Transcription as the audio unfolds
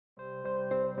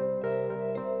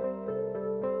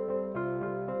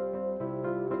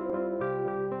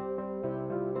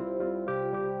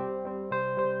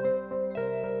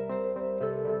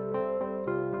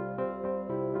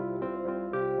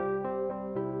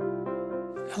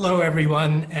Hello,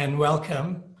 everyone, and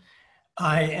welcome.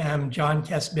 I am John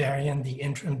Kasparian, the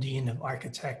Interim Dean of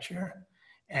Architecture,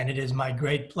 and it is my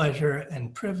great pleasure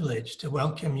and privilege to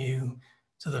welcome you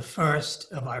to the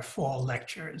first of our fall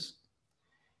lectures.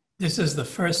 This is the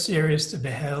first series to be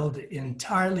held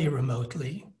entirely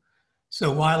remotely,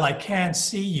 so while I can't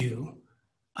see you,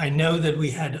 I know that we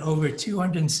had over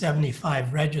 275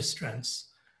 registrants,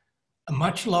 a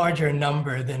much larger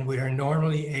number than we are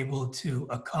normally able to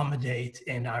accommodate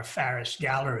in our Farish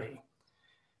Gallery.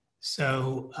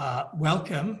 So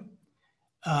welcome.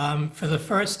 For the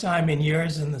first time in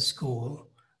years in the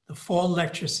school, the fall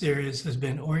lecture series has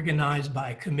been organized by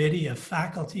a committee of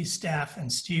faculty, staff,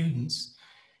 and students,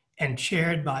 and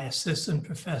chaired by Assistant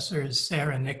Professors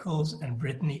Sarah Nichols and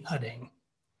Brittany Udding.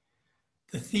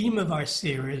 The theme of our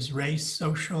series, Race,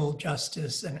 Social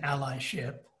Justice, and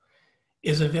Allyship,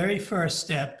 is a very first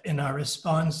step in our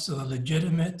response to the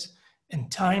legitimate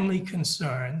and timely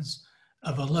concerns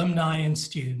of alumni and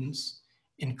students,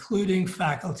 including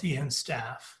faculty and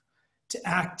staff, to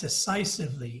act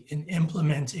decisively in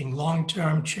implementing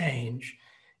long-term change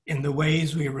in the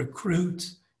ways we recruit,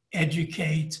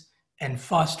 educate, and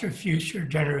foster future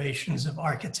generations of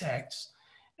architects,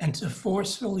 and to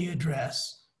forcefully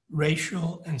address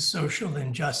racial and social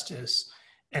injustice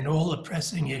and all the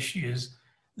pressing issues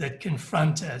that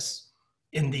confront us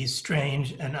in these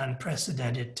strange and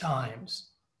unprecedented times.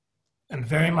 I'm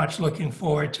very much looking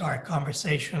forward to our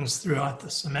conversations throughout the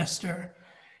semester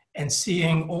and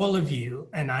seeing all of you,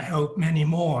 and I hope many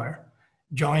more,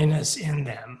 join us in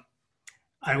them.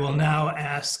 I will now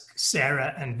ask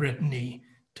Sarah and Brittany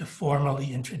to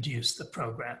formally introduce the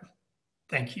program.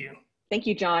 Thank you. Thank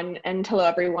you, John, and hello,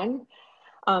 everyone.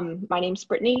 My name's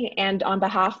Brittany, and on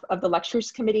behalf of the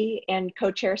Lectures Committee and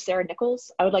co-chair Sarah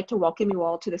Nichols, I would like to welcome you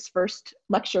all to this first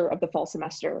lecture of the fall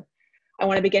semester. I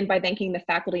want to begin by thanking the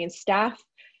faculty and staff,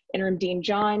 Interim Dean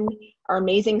John, our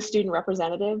amazing student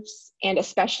representatives, and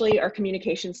especially our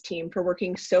communications team for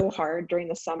working so hard during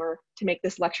the summer to make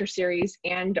this lecture series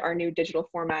and our new digital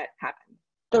format happen.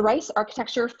 The Rice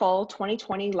Architecture Fall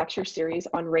 2020 lecture series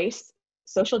on race,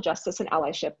 social justice, and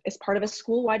allyship is part of a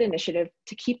school-wide initiative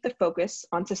to keep the focus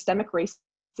on systemic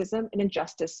racism and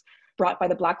injustice brought by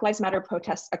the Black Lives Matter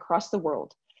protests across the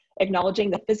world, acknowledging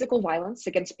the physical violence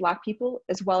against Black people,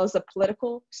 as well as the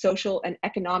political, social, and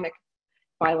economic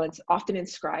violence often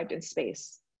inscribed in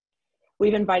space.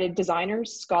 We've invited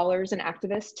designers, scholars, and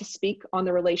activists to speak on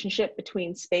the relationship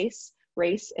between space,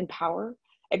 race, and power,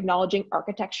 acknowledging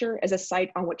architecture as a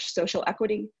site on which social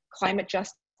equity, climate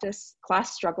justice,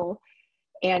 class struggle,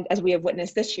 and as we have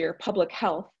witnessed this year, public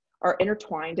health are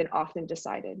intertwined and often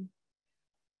decided.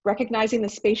 Recognizing the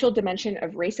spatial dimension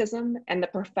of racism and the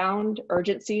profound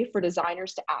urgency for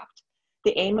designers to act,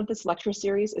 the aim of this lecture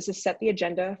series is to set the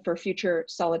agenda for future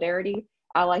solidarity,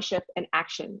 allyship, and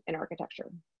action in architecture.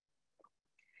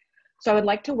 So I would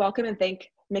like to welcome and thank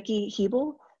Mikki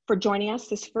Hebl for joining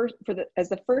us as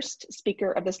the first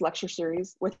speaker of this lecture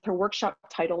series with her workshop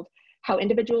titled, How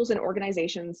Individuals and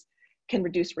Organizations Can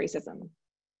Reduce Racism.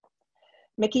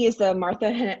 Mikki is the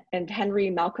Martha and Henry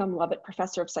Malcolm Lovett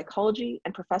Professor of Psychology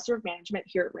and Professor of Management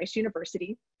here at Rice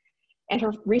University, and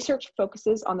her research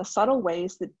focuses on the subtle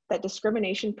ways that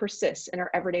discrimination persists in our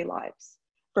everyday lives,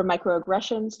 from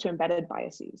microaggressions to embedded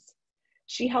biases.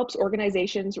 She helps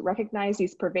organizations recognize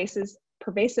these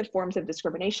pervasive forms of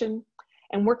discrimination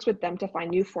and works with them to find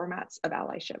new formats of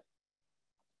allyship.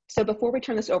 So before we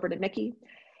turn this over to Mikki,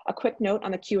 a quick note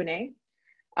on the Q&A.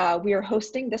 We are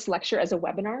hosting this lecture as a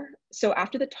webinar, so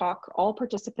after the talk, all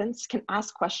participants can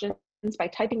ask questions by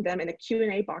typing them in the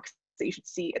Q&A box that you should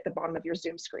see at the bottom of your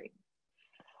Zoom screen.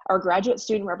 Our graduate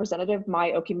student representative,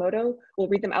 Mai Okimoto, will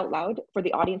read them out loud for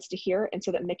the audience to hear and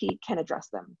so that Mikki can address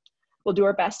them. We'll do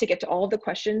our best to get to all of the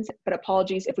questions, but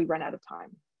apologies if we run out of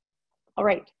time. All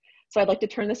right, so I'd like to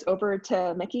turn this over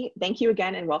to Mikki. Thank you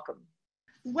again and welcome.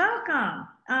 Welcome.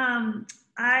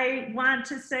 I want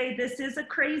to say this is a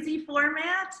crazy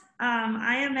format.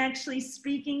 I am actually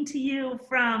speaking to you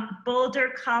from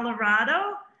Boulder,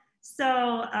 Colorado. So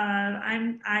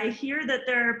I hear that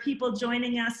there are people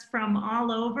joining us from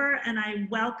all over, and I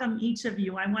welcome each of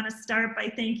you. I want to start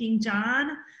by thanking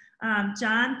John.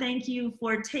 John, thank you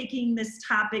for taking this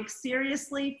topic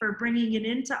seriously, for bringing it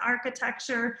into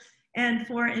architecture, and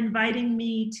for inviting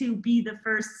me to be the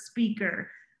first speaker.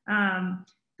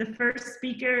 The first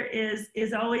speaker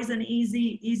is always an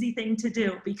easy thing to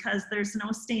do because there's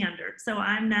no standard. So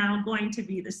I'm now going to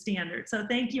be the standard. So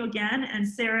thank you again. And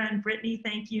Sarah and Brittany,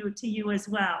 thank you to you as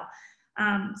well.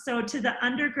 So to the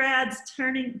undergrads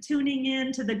tuning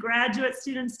in, to the graduate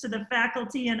students, to the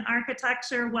faculty in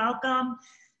architecture, welcome.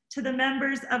 to the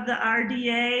members of the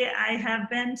RDA. I have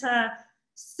been to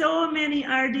so many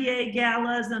RDA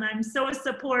galas, and I'm so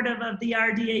supportive of the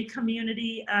RDA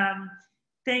community,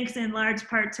 thanks in large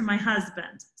part to my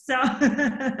husband. So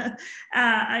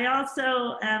I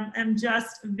also am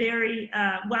just very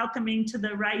welcoming to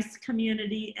the Rice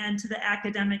community and to the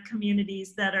academic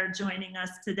communities that are joining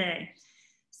us today.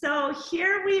 So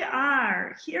here we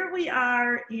are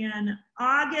in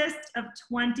August of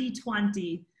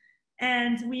 2020.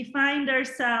 And we find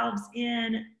ourselves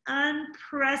in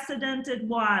unprecedented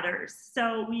waters.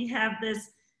 So we have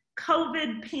this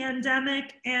COVID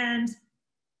pandemic, and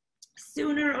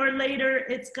sooner or later,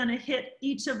 it's gonna hit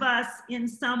each of us in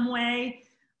some way.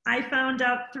 I found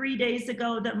out 3 days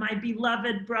ago that my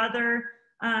beloved brother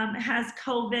has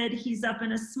COVID. He's up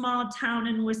in a small town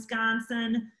in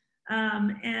Wisconsin.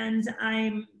 And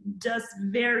I'm just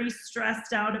very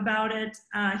stressed out about it.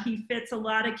 He fits a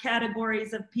lot of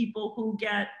categories of people who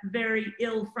get very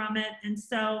ill from it. And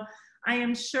so I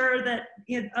am sure that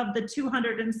of the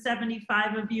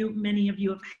 275 of you, many of you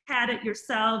have had it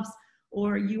yourselves,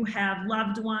 or you have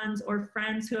loved ones or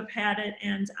friends who have had it.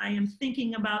 And I am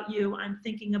thinking about you. I'm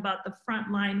thinking about the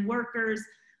frontline workers,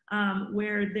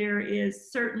 where there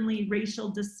is certainly racial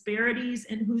disparities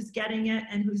in who's getting it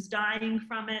and who's dying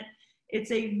from it.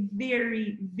 It's a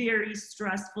very, very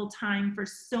stressful time for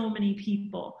so many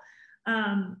people.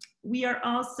 We are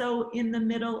also in the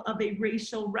middle of a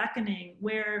racial reckoning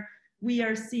where we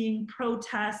are seeing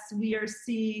protests, we are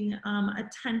seeing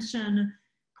attention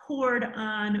poured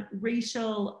on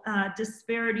racial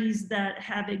disparities that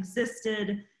have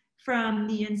existed from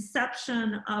the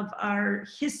inception of our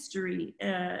history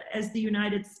as the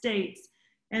United States.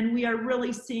 And we are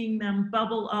really seeing them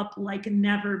bubble up like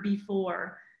never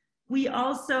before. We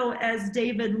also, as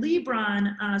David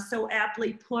Lebron so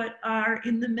aptly put, are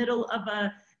in the middle of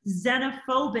a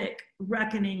xenophobic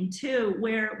reckoning too,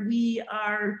 where we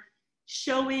are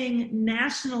showing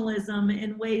nationalism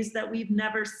in ways that we've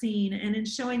never seen. And in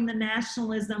showing the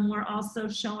nationalism, we're also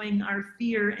showing our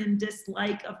fear and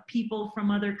dislike of people from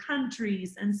other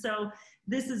countries. And so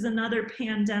this is another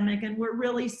pandemic, and we're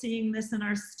really seeing this in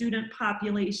our student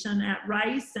population at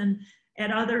Rice and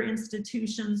at other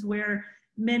institutions where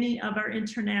many of our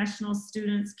international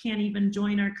students can't even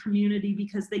join our community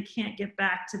because they can't get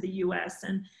back to the US.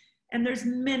 And there's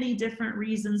many different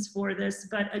reasons for this,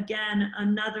 but again,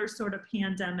 another sort of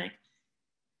pandemic.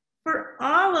 For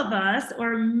all of us,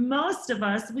 or most of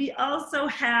us, we also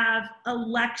have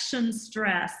election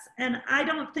stress. And I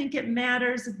don't think it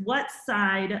matters what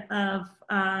side of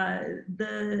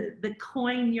the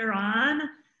coin you're on.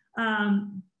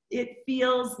 It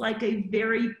feels like a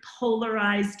very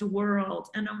polarized world,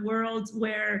 and a world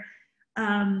where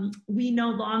we no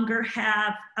longer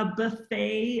have a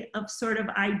buffet of sort of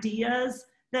ideas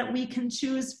that we can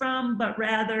choose from, but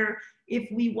rather if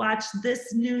we watch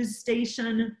this news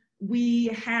station, we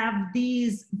have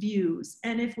these views.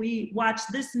 And if we watch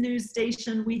this news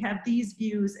station, we have these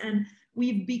views. And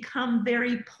we've become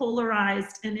very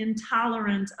polarized and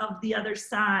intolerant of the other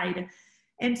side.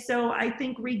 And so I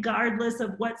think regardless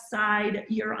of what side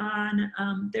you're on,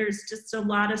 there's just a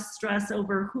lot of stress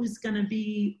over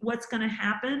what's gonna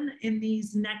happen in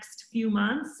these next few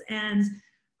months and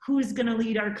who's gonna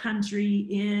lead our country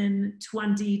in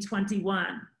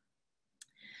 2021.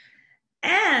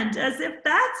 And as if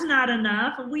that's not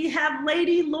enough, we have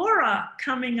Lady Laura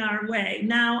coming our way.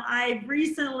 Now, I've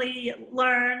recently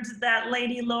learned that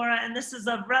Lady Laura, and this is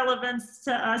of relevance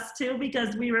to us too,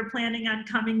 because we were planning on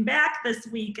coming back this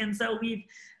week. And so we've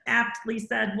aptly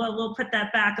said, well, we'll put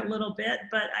that back a little bit.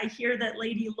 But I hear that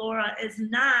Lady Laura is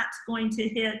not going to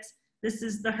hit, this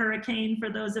is the hurricane for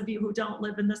those of you who don't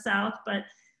live in the South, but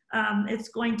it's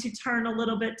going to turn a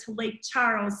little bit to Lake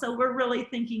Charles. So we're really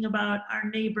thinking about our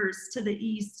neighbors to the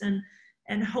east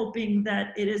and hoping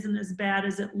that it isn't as bad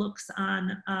as it looks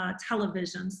on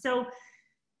television. So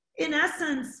in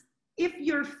essence, if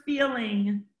you're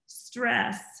feeling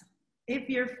stress, if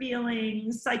you're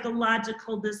feeling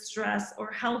psychological distress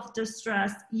or health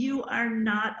distress, you are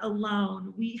not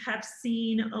alone. We have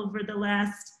seen over the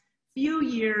last few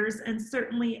years, and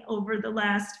certainly over the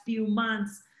last few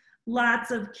months, lots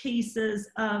of cases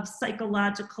of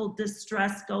psychological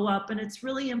distress go up, and it's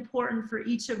really important for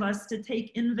each of us to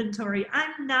take inventory.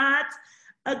 I'm not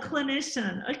a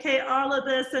clinician, okay, all of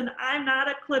this, and I'm not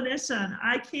a clinician.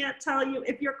 I can't tell you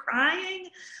if you're crying.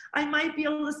 I might be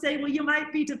able to say, well, you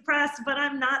might be depressed, but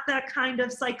I'm not that kind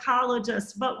of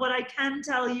psychologist. But what I can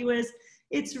tell you is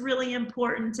it's really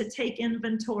important to take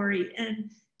inventory and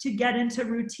to get into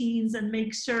routines and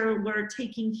make sure we're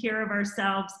taking care of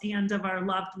ourselves and of our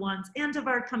loved ones and of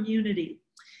our community.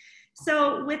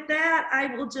 So with that,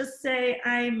 I will just say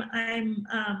I'm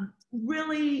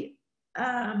really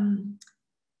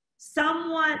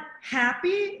somewhat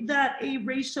happy that a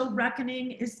racial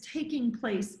reckoning is taking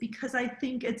place, because I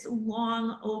think it's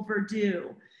long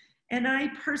overdue. And I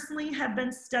personally have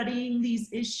been studying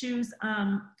these issues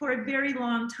for a very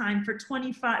long time, for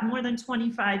more than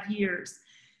 25 years.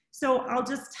 So I'll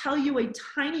just tell you a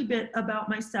tiny bit about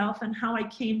myself and how I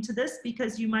came to this,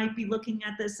 because you might be looking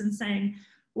at this and saying,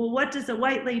 well, what does a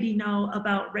white lady know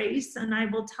about race? And I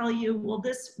will tell you, well,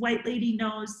 this white lady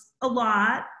knows a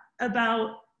lot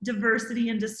about diversity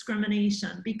and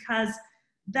discrimination, because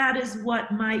that is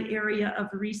what my area of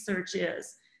research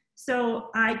is. So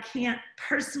I can't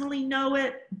personally know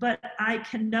it, but I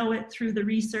can know it through the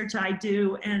research I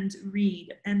do and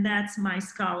read, and that's my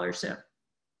scholarship.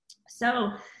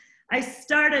 So I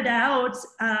started out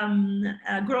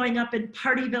growing up in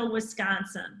Partyville,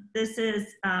 Wisconsin. This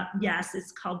is, yes,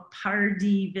 it's called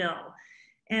Partyville,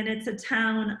 and it's a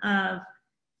town of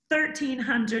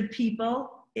 1,300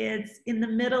 people. It's in the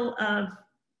middle of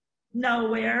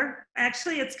nowhere.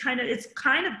 Actually, it's kind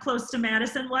of close to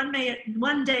Madison. One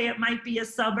day it might be a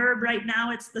suburb. Right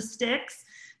now it's the sticks,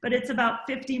 but it's about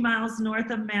 50 miles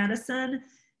north of Madison.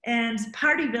 And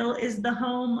Partyville is the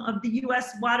home of the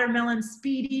U.S. Watermelon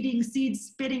Speed-Eating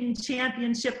Seed-Spitting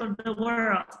Championship of the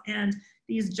world. And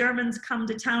these Germans come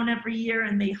to town every year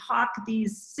and they hawk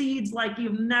these seeds like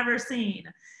you've never seen.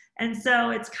 And so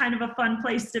it's kind of a fun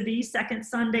place to be, second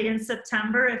Sunday in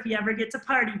September if you ever get to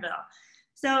Partyville.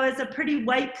 So it's a pretty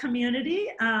white community,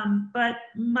 but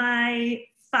my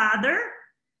father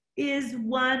is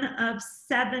one of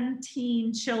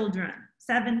 17 children,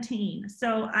 17.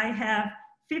 So I have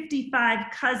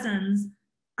 55 cousins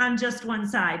on just one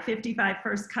side, 55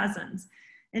 first cousins.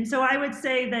 And so I would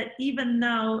say that even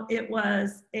though it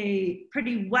was a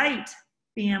pretty white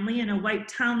family in a white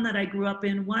town that I grew up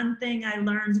in, one thing I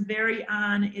learned very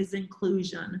on is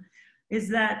inclusion, is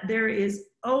that there is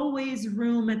always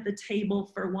room at the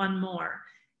table for one more.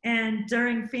 And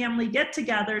during family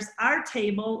get-togethers, our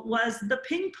table was the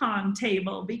ping pong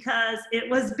table because it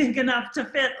was big enough to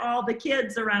fit all the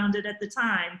kids around it at the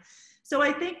time. So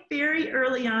I think very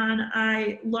early on,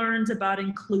 I learned about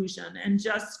inclusion and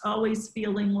just always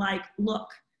feeling like, look,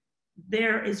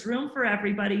 there is room for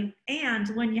everybody. And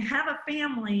when you have a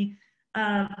family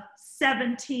of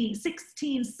 16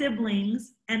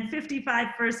 siblings and 55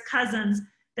 first cousins,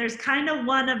 there's kind of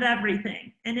one of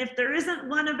everything. And if there isn't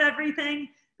one of everything,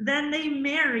 then they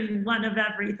marry one of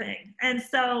everything. And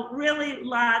so really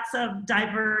lots of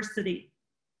diversity.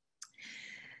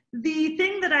 The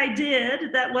thing that I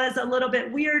did that was a little bit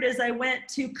weird is I went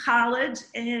to college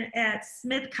at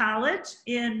Smith College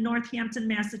in Northampton,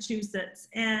 Massachusetts.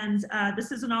 And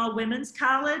this is an all-women's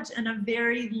college and a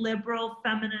very liberal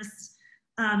feminist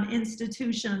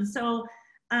institution. So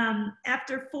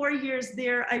after 4 years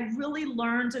there, I really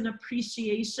learned an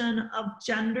appreciation of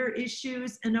gender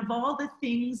issues and of all the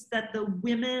things that the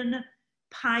women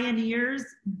pioneers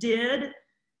did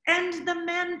and the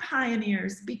men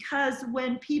pioneers, because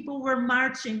when people were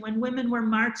marching, when women were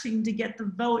marching to get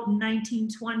the vote in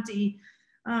 1920,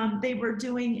 they were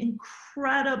doing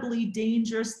incredibly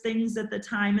dangerous things at the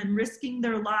time and risking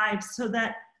their lives so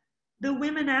that the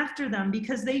women after them,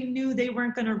 because they knew they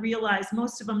weren't going to realize,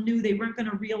 most of them knew they weren't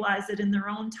going to realize it in their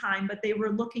own time, but they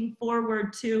were looking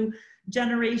forward to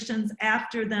generations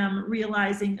after them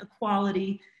realizing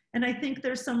equality. And I think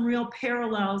there's some real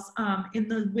parallels in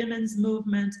the women's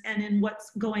movement and in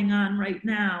what's going on right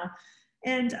now.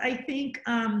 And I think,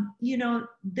 you know,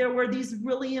 there were these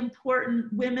really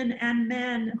important women and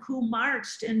men who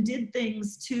marched and did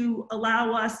things to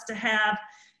allow us to have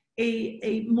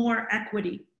a more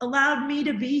equity, allowed me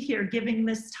to be here giving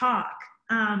this talk.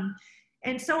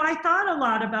 And so I thought a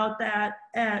lot about that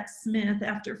at Smith.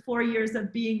 After 4 years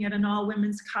of being at an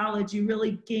all-women's college, you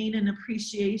really gain an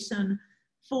appreciation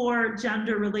for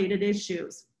gender-related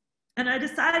issues. And I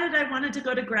decided I wanted to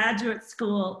go to graduate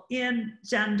school in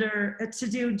gender, to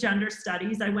do gender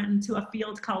studies. I went into a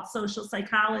field called social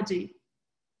psychology.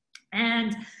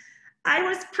 And I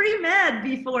was pre-med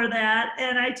before that,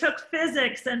 and I took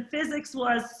physics, and physics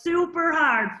was super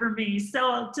hard for me.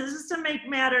 So just to make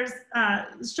matters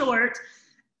short,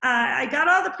 I got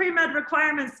all the pre-med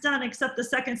requirements done except the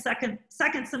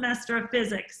second semester of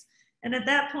physics. And at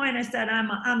that point I said,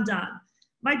 I'm done.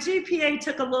 My GPA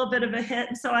took a little bit of a hit,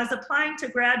 and so I was applying to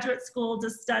graduate school to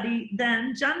study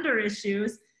then gender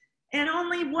issues, and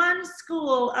only one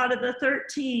school out of the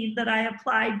 13 that I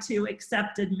applied to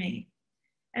accepted me.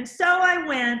 And so I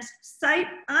went, sight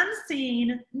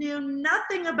unseen, knew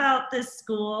nothing about this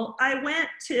school. I went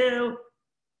to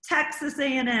Texas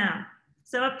A&M.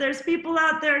 So if there's people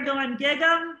out there going, gig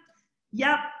 'em,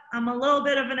 yep, I'm a little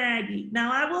bit of an Aggie. Now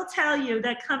I will tell you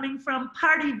that coming from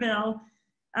Partyville,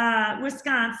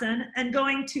 Wisconsin, and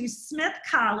going to Smith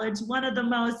College, one of the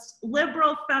most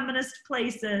liberal feminist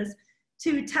places,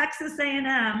 to Texas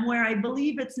A&M, where I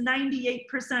believe it's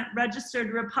 98%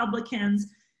 registered Republicans,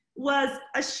 was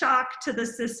a shock to the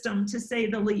system, to say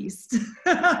the least.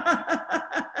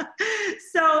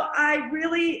 So I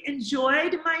really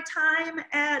enjoyed my time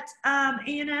at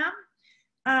A&M,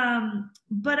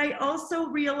 but I also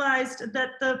realized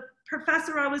that the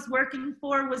professor I was working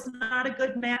for was not a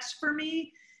good match for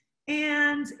me.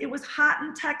 And it was hot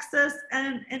in Texas,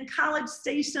 and College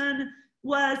Station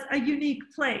was a unique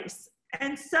place.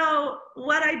 And so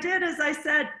what I did is I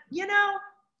said, you know,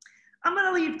 I'm going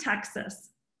to leave Texas,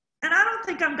 and I don't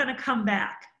think I'm going to come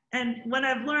back. And what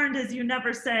I've learned is you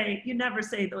never say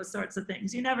those sorts of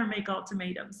things. You never make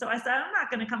ultimatums. So I said, I'm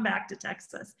not going to come back to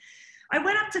Texas. I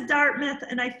went up to Dartmouth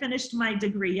and I finished my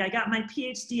degree. I got my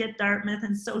PhD at Dartmouth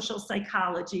in social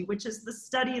psychology, which is the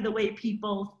study of the way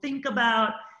people think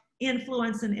about,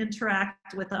 influence, and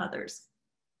interact with others.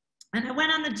 And I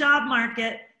went on the job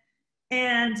market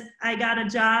and I got a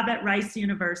job at Rice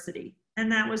University. And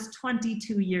that was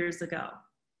 22 years ago.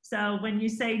 So when you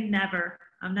say never,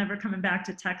 I'm never coming back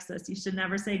to Texas, you should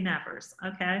never say nevers,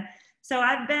 okay? So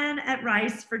I've been at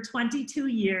Rice for 22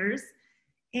 years,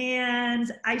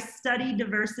 and I study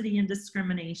diversity and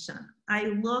discrimination. I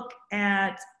look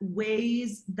at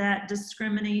ways that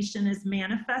discrimination is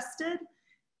manifested,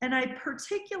 and I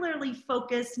particularly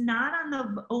focus not on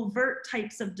the overt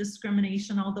types of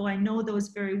discrimination, although I know those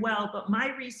very well, but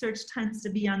my research tends to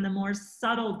be on the more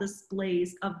subtle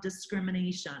displays of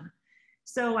discrimination.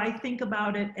 So I think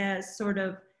about it as sort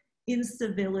of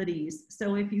incivilities.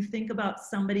 So if you think about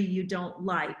somebody you don't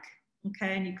like,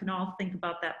 okay, and you can all think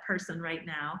about that person right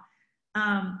now,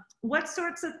 what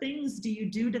sorts of things do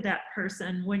you do to that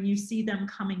person when you see them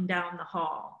coming down the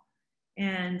hall?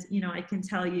 And, you know, I can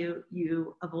tell you,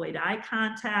 you avoid eye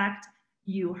contact,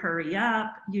 you hurry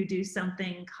up, you do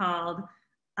something called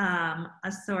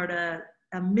a sort of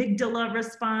amygdala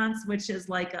response, which is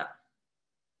like a,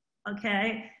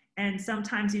 okay, and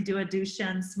sometimes you do a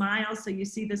Duchenne smile. So you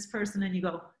see this person and you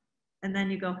go, and then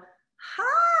you go,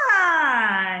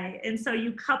 hi. And so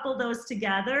you couple those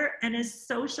together. And as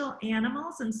social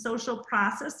animals and social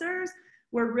processors,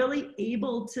 we're really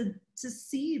able to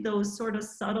see those sort of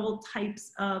subtle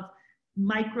types of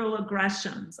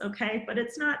microaggressions, okay? But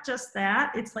it's not just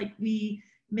that. It's like we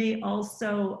may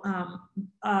also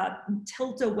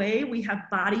tilt away. We have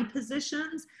body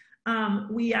positions.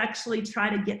 We actually try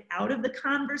to get out of the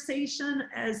conversation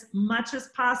as much as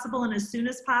possible and as soon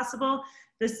as possible.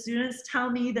 The students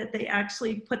tell me that they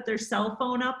actually put their cell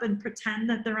phone up and pretend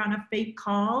that they're on a fake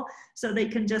call so they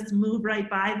can just move right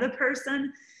by the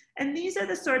person. And these are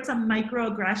the sorts of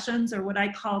microaggressions, or what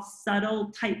I call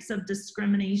subtle types of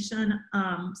discrimination.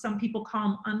 Some people call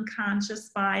them unconscious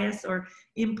bias or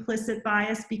implicit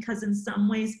bias, because in some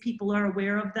ways people are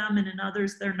aware of them and in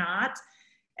others they're not.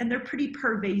 And they're pretty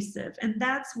pervasive. And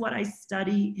that's what I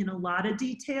study in a lot of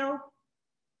detail.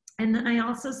 And then I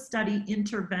also study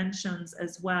interventions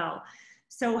as well.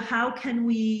 So how can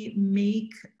we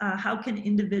make, how can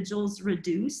individuals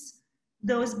reduce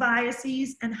those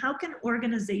biases, and how can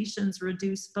organizations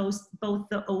reduce both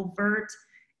the overt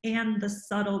and the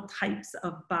subtle types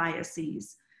of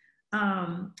biases?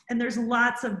 And there's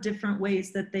lots of different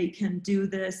ways that they can do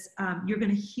this. You're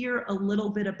going to hear a little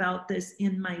bit about this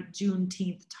in my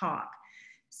Juneteenth talk.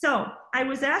 So I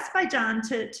was asked by John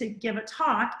to give a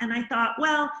talk, and I thought,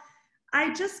 well,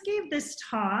 I just gave this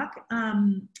talk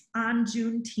on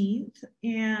Juneteenth,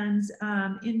 and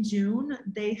in June,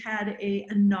 they had an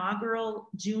inaugural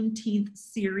Juneteenth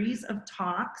series of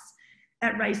talks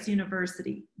at Rice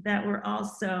University that were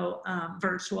also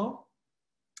virtual.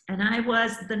 And I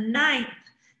was the 9th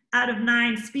out of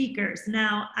 9 speakers.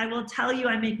 Now, I will tell you,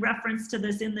 I make reference to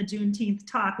this in the Juneteenth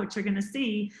talk, which you're gonna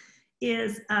see,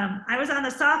 is I was on the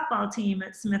softball team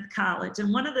at Smith College.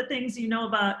 And one of the things you know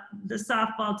about the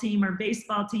softball team or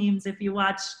baseball teams, if you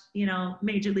watch, you know,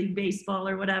 Major League Baseball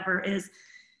or whatever, is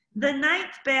the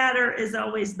 9th batter is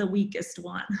always the weakest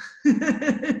one.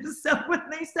 So when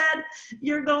they said,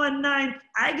 you're going 9th,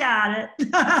 I got it.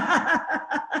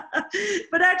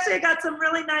 But actually I got some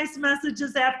really nice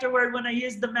messages afterward when I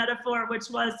used the metaphor,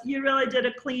 which was, you really did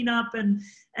a cleanup and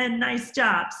nice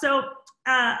job. So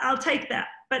I'll take that.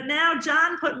 But now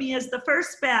John put me as the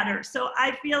first batter. So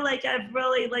I feel like I've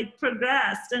really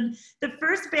progressed. And the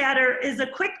first batter is a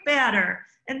quick batter,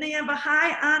 and they have a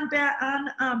high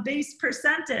on base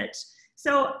percentage.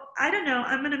 So I don't know,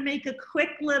 I'm gonna make a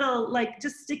quick little,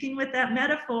 just sticking with that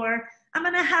metaphor, I'm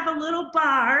gonna have a little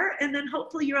bar, and then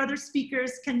hopefully your other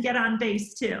speakers can get on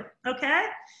base too, okay?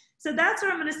 So that's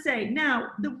what I'm gonna say.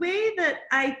 Now, the way that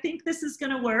I think this is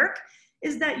gonna work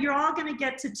is that you're all gonna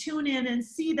get to tune in and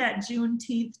see that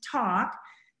Juneteenth talk.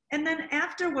 And then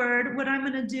afterward, what I'm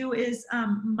gonna do is a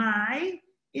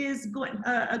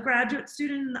graduate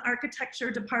student in the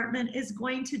architecture department is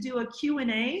going to do a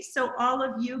Q&A. So all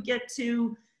of you get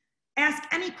to ask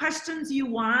any questions you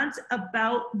want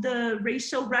about the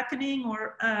racial reckoning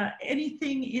or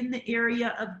anything in the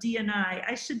area of D&I.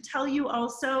 I should tell you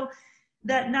also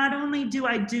that not only do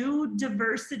I do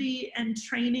diversity and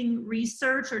training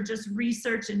research or just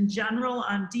research in general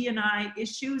on D&I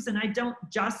issues, and I don't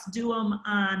just do them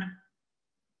on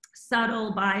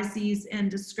subtle biases and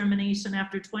discrimination.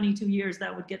 After 22 years,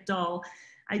 that would get dull.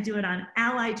 I do it on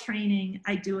ally training.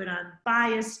 I do it on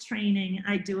bias training.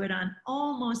 I do it on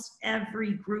almost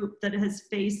every group that has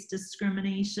faced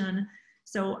discrimination.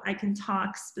 So I can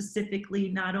talk specifically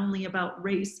not only about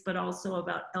race, but also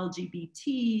about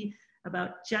LGBT,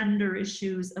 about gender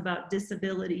issues, about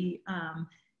disability,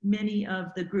 many of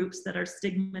the groups that are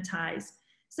stigmatized.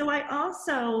 So I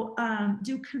also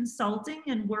do consulting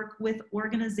and work with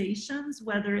organizations,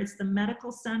 whether it's the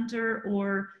medical center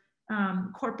or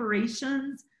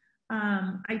corporations.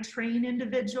 I train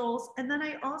individuals, and then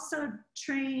I also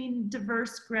train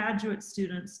diverse graduate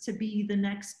students to be the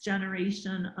next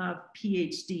generation of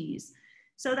PhDs.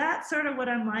 So that's sort of what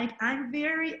I'm like.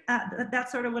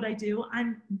 That's sort of what I do.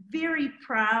 I'm very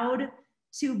proud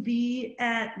to be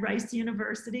at Rice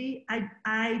University.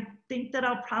 I think that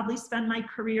I'll probably spend my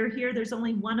career here. There's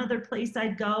only one other place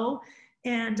I'd go,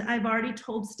 and I've already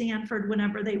told Stanford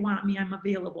whenever they want me, I'm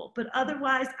available. But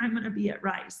otherwise, I'm gonna be at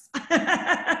Rice.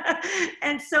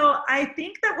 And so I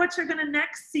think that what you're gonna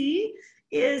next see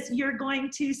is you're going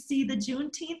to see the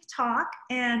Juneteenth talk,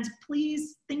 and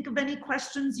please think of any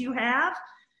questions you have,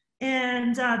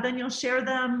 and then you'll share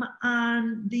them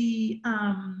on the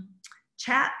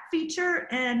chat feature,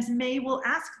 and May will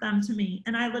ask them to me,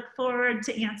 and I look forward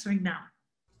to answering them.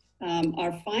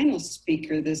 Our final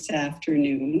speaker this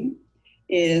afternoon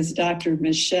is Dr.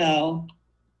 Mikki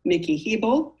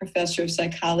Hebl, Professor of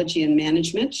Psychology and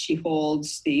Management. She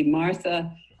holds the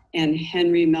Martha and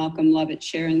Henry Malcolm Lovett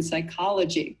Chair in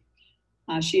Psychology.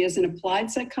 She is an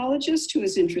applied psychologist who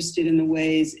is interested in the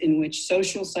ways in which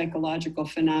social psychological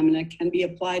phenomena can be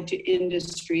applied to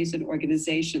industries and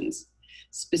organizations.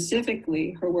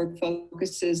 Specifically, her work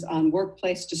focuses on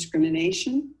workplace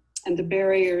discrimination and the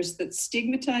barriers that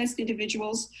stigmatized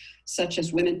individuals, such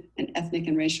as women and ethnic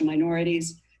and racial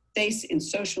minorities, face in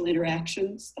social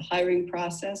interactions, the hiring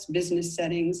process, business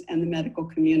settings, and the medical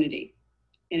community.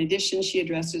 In addition, she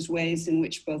addresses ways in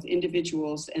which both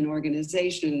individuals and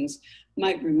organizations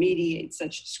might remediate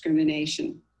such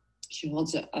discrimination. She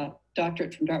holds a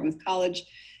doctorate from Dartmouth College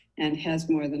and has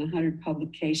more than 100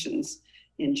 publications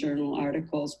in journal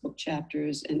articles, book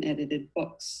chapters, and edited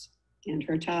books. And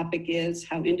her topic is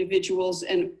how individuals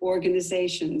and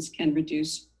organizations can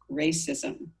reduce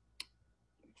racism.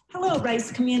 Hello,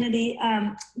 Rice community.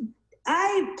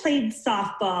 I played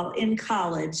softball in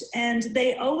college, and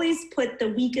they always put the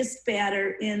weakest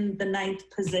batter in the 9th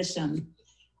position.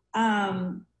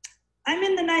 I'm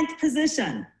in the 9th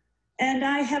position, and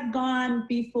I have gone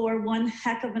before one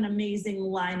heck of an amazing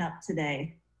lineup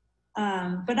today.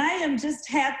 But I am just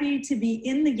happy to be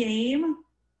in the game,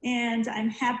 and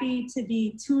I'm happy to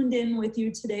be tuned in with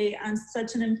you today on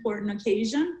such an important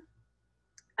occasion.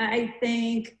 I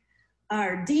thank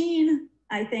our dean,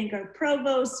 I thank our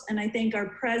provost, and I thank our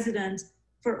president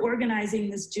for organizing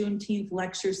this Juneteenth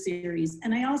lecture series.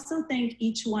 And I also thank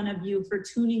each one of you for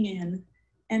tuning in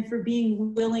and for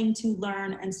being willing to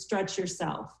learn and stretch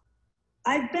yourself.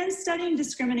 I've been studying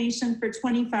discrimination for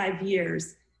 25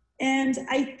 years. And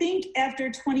I think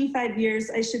after 25 years,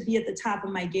 I should be at the top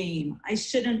of my game. I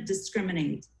shouldn't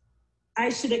discriminate. I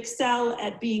should excel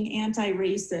at being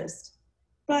anti-racist.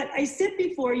 But I sit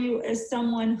before you as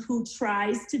someone who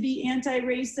tries to be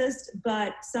anti-racist,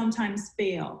 but sometimes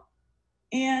fail.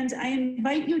 And I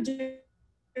invite you to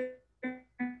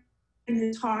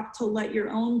talk to let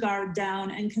your own guard down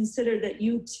and consider that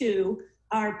you too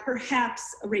are perhaps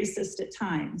racist at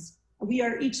times. We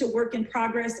are each a work in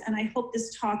progress, and I hope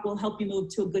this talk will help you move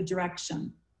to a good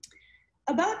direction.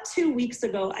 About 2 weeks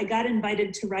ago, I got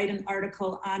invited to write an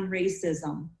article on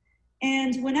racism.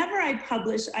 And whenever I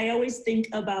publish, I always think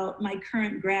about my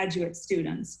current graduate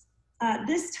students.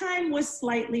 This time was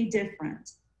slightly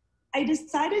different. I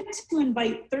decided to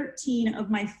invite 13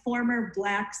 of my former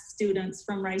Black students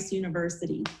from Rice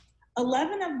University.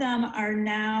 11 of them are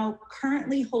now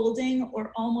currently holding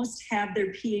or almost have their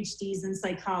PhDs in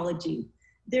psychology.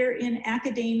 They're in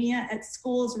academia at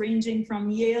schools ranging from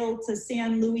Yale to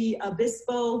San Luis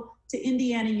Obispo to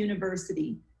Indiana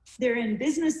University. They're in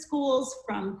business schools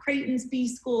from Creighton's B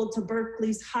School to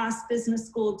Berkeley's Haas Business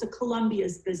School to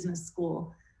Columbia's Business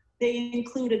School. They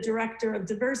include a director of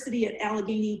diversity at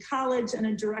Allegheny College and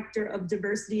a director of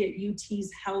diversity at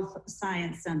UT's Health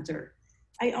Science Center.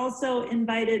 I also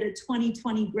invited a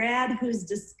 2020 grad who's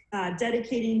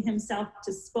dedicating himself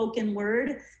to spoken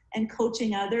word and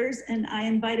coaching others. And I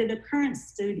invited a current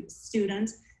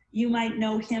student. You might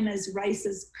know him as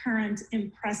Rice's current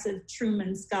impressive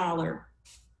Truman Scholar.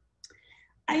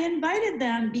 I invited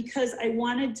them because I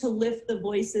wanted to lift the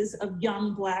voices of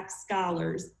young Black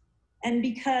scholars, and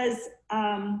because,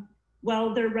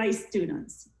 well, they're Rice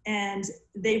students and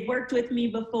they've worked with me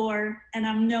before, and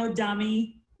I'm no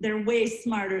dummy. They're way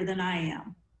smarter than I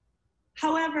am.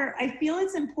 However, I feel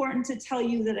it's important to tell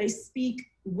you that I speak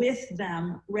with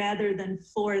them rather than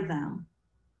for them.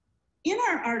 In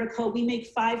our article, we make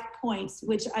 5 points,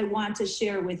 which I want to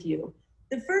share with you.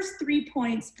 The first 3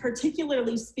 points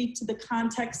particularly speak to the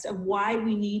context of why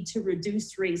we need to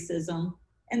reduce racism.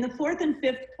 And the 4th and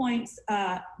 5th points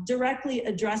directly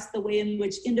address the way in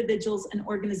which individuals and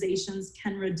organizations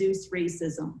can reduce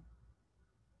racism.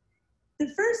 The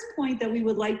first point that we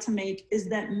would like to make is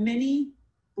that many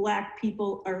Black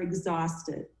people are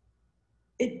exhausted.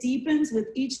 It deepens with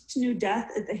each new death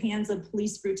at the hands of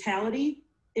police brutality.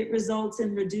 It results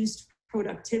in reduced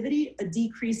productivity, a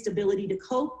decreased ability to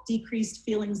cope, decreased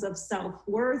feelings of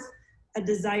self-worth, a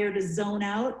desire to zone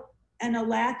out, and a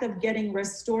lack of getting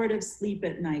restorative sleep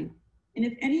at night. And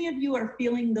if any of you are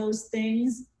feeling those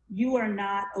things, you are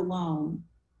not alone.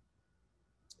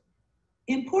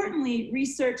 Importantly,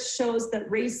 research shows that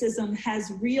racism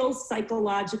has real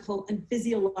psychological and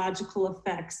physiological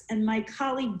effects, and my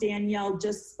colleague Danielle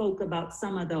just spoke about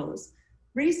some of those.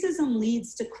 Racism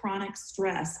leads to chronic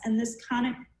stress, and this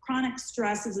chronic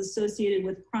stress is associated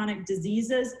with chronic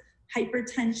diseases,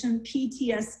 hypertension,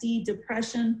 PTSD,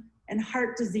 depression, and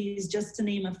heart disease, just to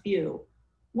name a few.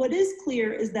 What is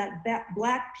clear is that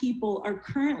Black people are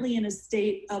currently in a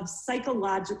state of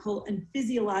psychological and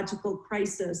physiological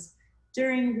crisis,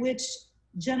 during which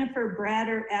Jennifer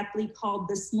Bratter aptly called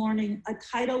this morning a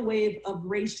tidal wave of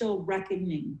racial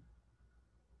reckoning.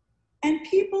 And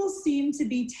people seem to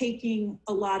be taking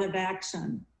a lot of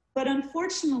action, but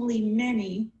unfortunately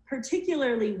many,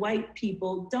 particularly white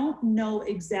people, don't know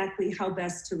exactly how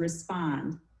best to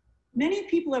respond. Many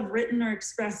people have written or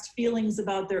expressed feelings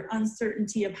about their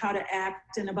uncertainty of how to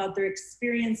act and about their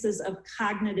experiences of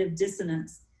cognitive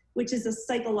dissonance, which is a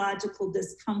psychological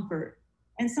discomfort.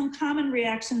 And some common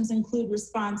reactions include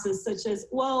responses such as,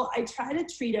 well, I try to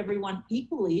treat everyone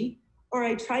equally, or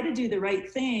I try to do the right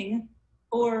thing,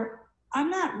 or I'm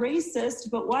not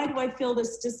racist, but why do I feel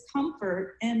this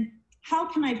discomfort? And how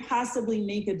can I possibly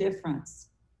make a difference?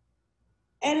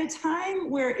 At a time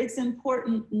where it's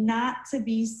important not to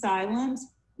be silent,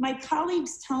 my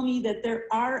colleagues tell me that there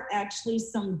are actually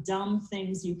some dumb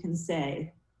things you can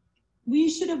say.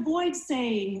 We should avoid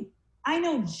saying, I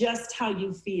know just how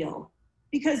you feel,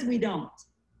 because we don't.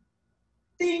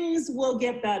 Things will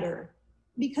get better,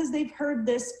 because they've heard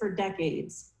this for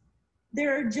decades.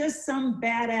 There are just some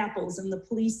bad apples in the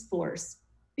police force,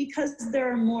 because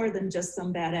there are more than just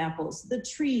some bad apples. The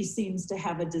tree seems to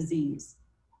have a disease.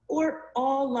 Or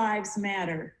all lives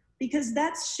matter, because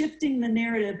that's shifting the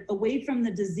narrative away from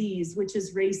the disease, which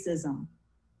is racism.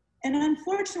 And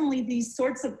unfortunately, these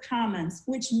sorts of comments,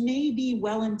 which may be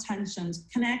well-intentioned,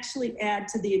 can actually add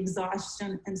to the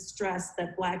exhaustion and stress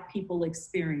that Black people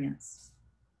experience.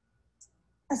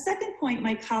 A second point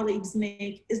my colleagues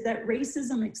make is that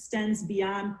racism extends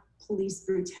beyond police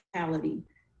brutality.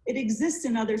 It exists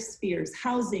in other spheres: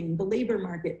 housing, the labor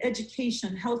market,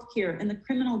 education, healthcare, and the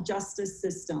criminal justice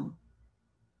system.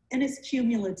 And it's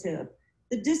cumulative.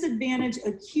 The disadvantage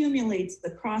accumulates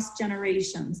across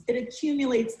generations. It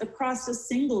accumulates across a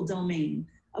single domain.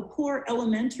 A poor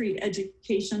elementary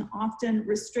education often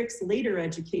restricts later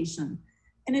education.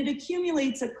 And it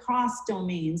accumulates across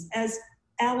domains. As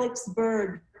Alex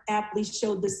Berg aptly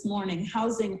showed this morning,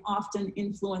 housing often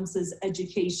influences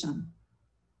education.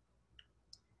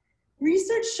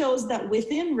 Research shows that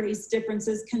within race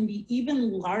differences can be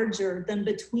even larger than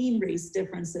between race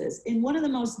differences. In one of the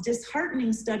most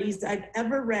disheartening studies I've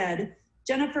ever read,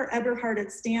 Jennifer Eberhardt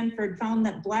at Stanford found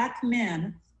that Black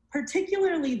men,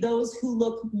 particularly those who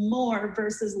look more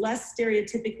versus less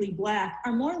stereotypically Black,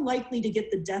 are more likely to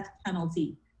get the death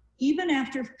penalty, even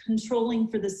after controlling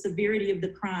for the severity of the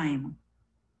crime.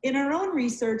 In our own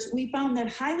research, we found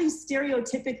that highly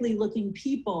stereotypically looking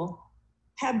people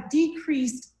have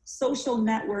decreased social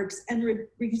networks and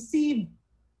receive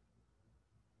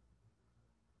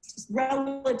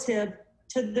relative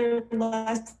to their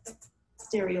less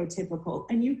stereotypical.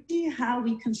 And you see how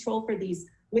we control for these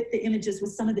with the images,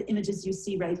 with some of the images you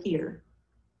see right here.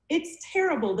 It's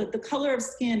terrible that the color of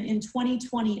skin in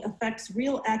 2020 affects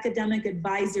real academic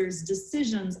advisors'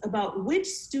 decisions about which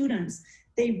students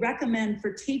they recommend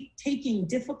for taking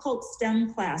difficult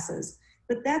STEM classes,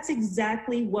 but that's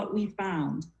exactly what we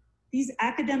found. These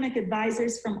academic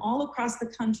advisors from all across the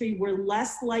country were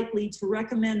less likely to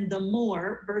recommend the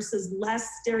more versus less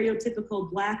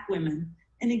stereotypical Black women,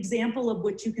 an example of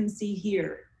what you can see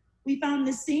here. We found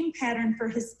the same pattern for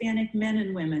Hispanic men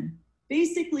and women.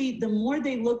 Basically, the more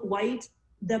they look white,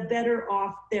 the better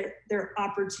off their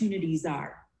opportunities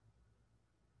are.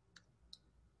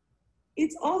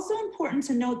 It's also important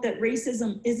to note that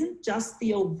racism isn't just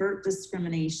the overt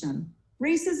discrimination.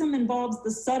 Racism involves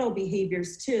the subtle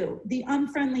behaviors too, the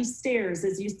unfriendly stares,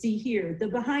 as you see here, the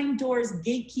behind doors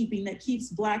gatekeeping that keeps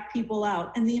Black people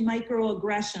out, and the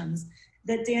microaggressions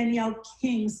that Danielle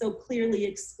King so clearly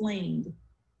explained.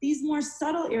 These more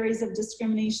subtle areas of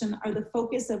discrimination are the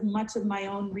focus of much of my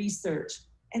own research,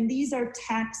 and these are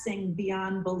taxing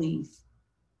beyond belief.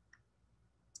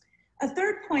 A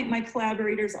third point my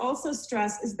collaborators also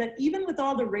stress is that even with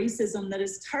all the racism that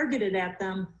is targeted at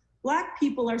them, Black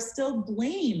people are still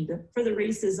blamed for the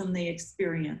racism they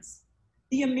experience.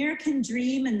 The American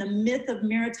dream and the myth of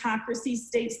meritocracy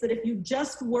states that if you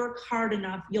just work hard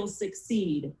enough, you'll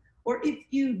succeed. Or if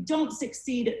you don't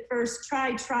succeed at first,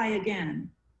 try again.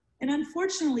 And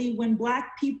unfortunately, when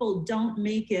Black people don't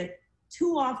make it,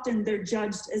 too often they're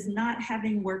judged as not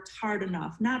having worked hard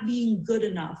enough, not being good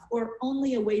enough, or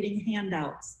only awaiting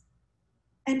handouts.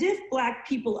 And if Black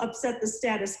people upset the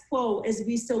status quo, as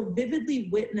we so vividly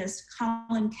witnessed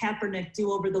Colin Kaepernick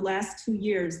do over the last 2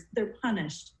 years, they're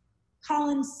punished.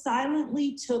 Colin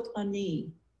silently took a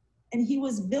knee, and he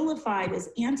was vilified as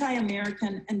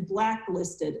anti-American and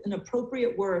blacklisted, an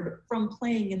appropriate word, from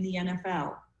playing in the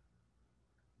NFL.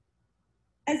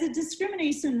 As a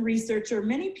discrimination researcher,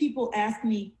 many people ask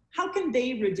me, how can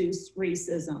they reduce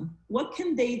racism? What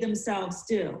can they themselves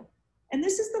do? And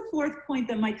this is the fourth point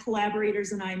that my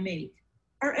collaborators and I make.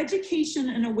 Our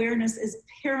education and awareness is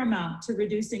paramount to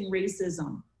reducing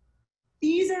racism.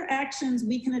 These are actions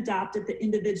we can adopt at the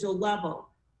individual level.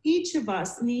 Each of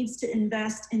us needs to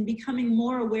invest in becoming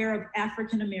more aware of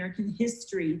African American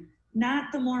history,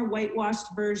 not the more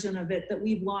whitewashed version of it that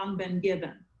we've long been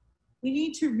given. We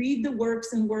need to read the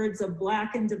works and words of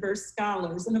Black and diverse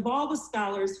scholars and of all the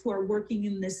scholars who are working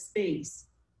in this space.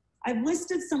 I've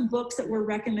listed some books that were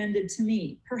recommended to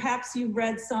me. Perhaps you've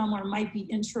read some or might be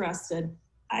interested.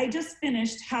 I just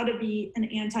finished How to Be an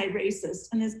Anti-Racist,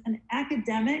 and as an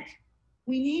academic,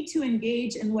 we need to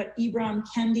engage in what Ibram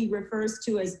Kendi refers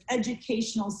to as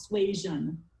educational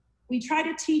suasion. We try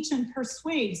to teach and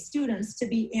persuade students to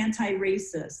be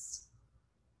anti-racist.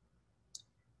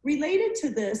 Related to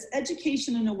this,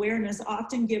 education and awareness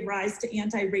often give rise to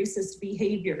anti-racist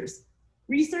behaviors.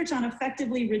 Research on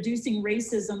effectively reducing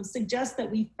racism suggests that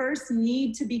we first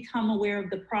need to become aware of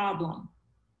the problem.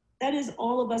 That is,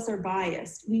 all of us are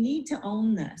biased. We need to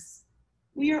own this.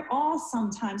 We are all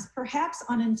sometimes, perhaps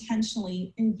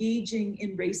unintentionally, engaging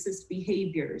in racist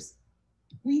behaviors.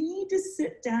 We need to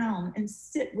sit down and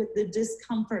sit with the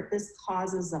discomfort this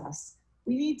causes us.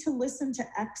 We need to listen to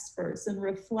experts and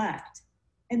reflect.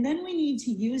 And then we need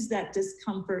to use that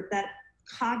discomfort, that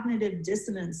cognitive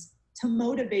dissonance, to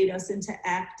motivate us into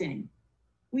acting.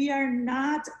 We are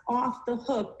not off the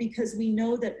hook because we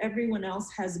know that everyone else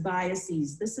has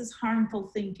biases. This is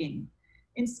harmful thinking.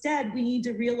 Instead, we need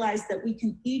to realize that we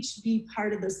can each be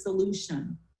part of the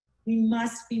solution. We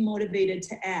must be motivated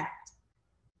to act.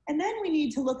 And then we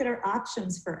need to look at our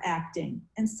options for acting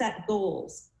and set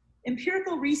goals.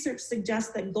 Empirical research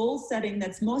suggests that goal setting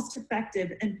that's most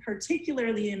effective, and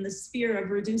particularly in the sphere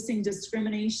of reducing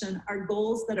discrimination, are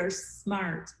goals that are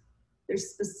SMART. They're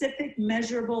specific,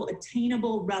 measurable,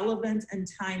 attainable, relevant, and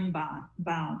time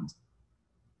bound.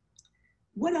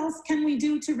 What else can we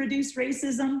do to reduce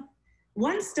racism?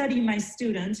 One study my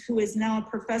student, who is now a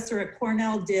professor at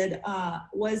Cornell, did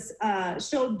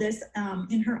showed this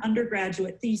in her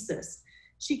undergraduate thesis.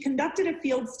 She conducted a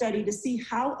field study to see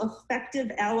how effective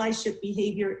allyship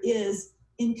behavior is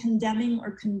in condemning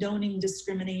or condoning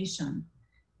discrimination.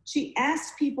 She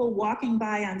asked people walking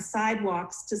by on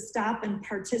sidewalks to stop and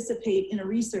participate in a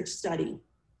research study.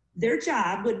 Their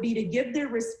job would be to give their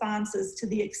responses to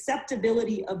the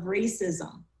acceptability of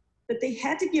racism, but they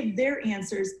had to give their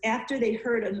answers after they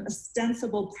heard an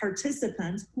ostensible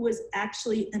participant, who was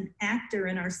actually an actor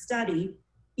in our study,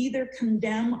 either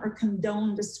condemn or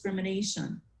condone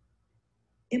discrimination.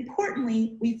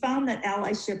 Importantly, we found that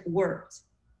allyship worked.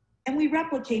 And we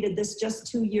replicated this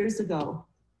just 2 years ago.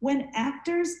 When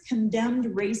actors condemned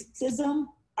racism,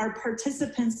 our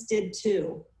participants did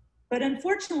too. But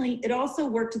unfortunately, it also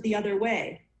worked the other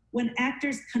way. When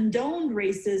actors condoned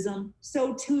racism,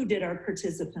 so too did our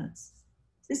participants.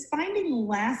 This finding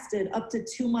lasted up to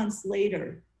 2 months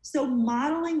later. So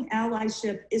modeling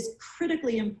allyship is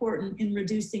critically important in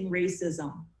reducing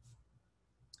racism.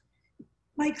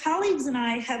 My colleagues and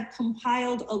I have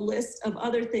compiled a list of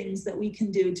other things that we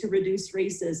can do to reduce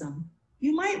racism.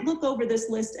 You might look over this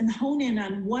list and hone in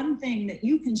on one thing that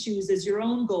you can choose as your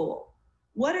own goal.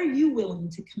 What are you willing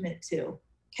to commit to?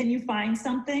 Can you find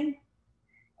something?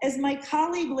 As my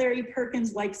colleague Larry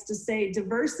Perkins likes to say,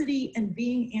 diversity and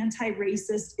being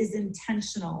anti-racist is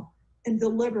intentional and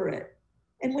deliberate.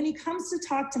 And when he comes to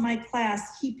talk to my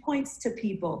class, he points to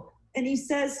people and he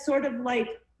says, sort of like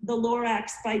the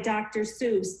Lorax by Dr.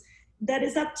 Seuss, that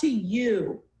is up to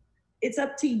you. It's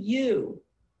up to you,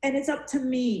 and it's up to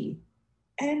me.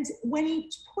 And when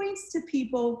he points to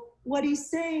people, what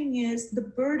he's saying is the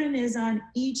burden is on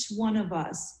each one of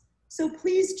us. So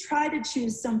please try to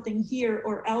choose something here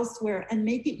or elsewhere and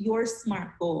make it your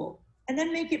SMART goal. And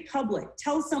then make it public.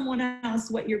 Tell someone else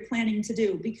what you're planning to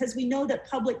do, because we know that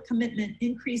public commitment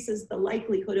increases the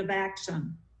likelihood of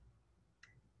action.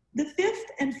 The fifth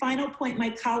and final point my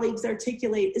colleagues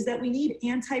articulate is that we need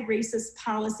anti-racist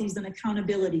policies and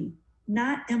accountability,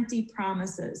 not empty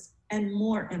promises and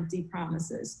more empty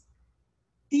promises.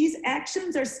 These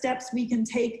actions are steps we can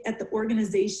take at the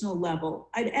organizational level.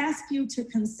 I'd ask you to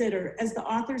consider, as the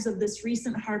authors of this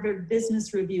recent Harvard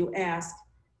Business Review ask,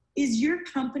 is your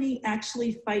company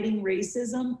actually fighting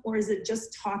racism, or is it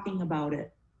just talking about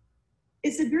it?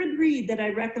 It's a good read that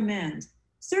I recommend.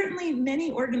 Certainly,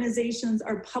 many organizations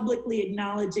are publicly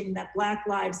acknowledging that Black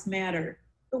Lives Matter,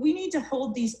 but we need to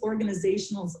hold these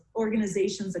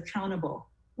organizations accountable.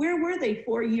 Where were they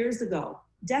 4 years ago,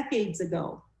 decades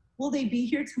ago? Will they be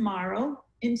here tomorrow,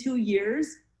 in 2 years?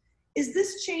 Is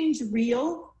this change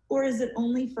real, or is it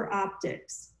only for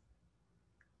optics?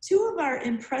 Two of our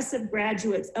impressive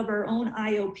graduates of our own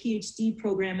IO PhD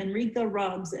program, Enrica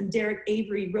Ruggs and Derek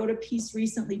Avery, wrote a piece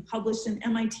recently published in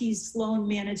MIT's Sloan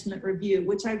Management Review,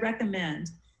 which I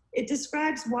recommend. It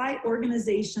describes why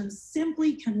organizations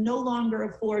simply can no longer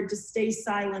afford to stay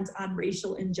silent on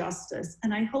racial injustice,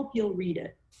 and I hope you'll read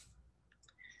it.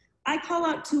 I call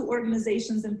out two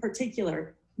organizations in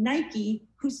particular, Nike,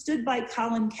 who stood by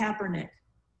Colin Kaepernick.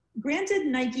 Granted,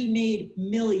 Nike made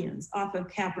millions off of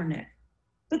Kaepernick,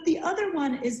 but the other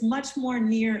one is much more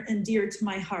near and dear to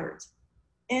my heart.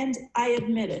 And I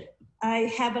admit it,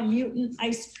 I have a mutant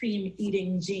ice cream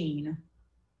eating gene.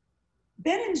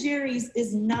 Ben & Jerry's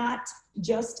is not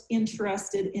just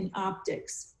interested in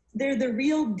optics. They're the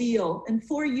real deal. And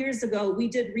 4 years ago, we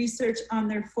did research on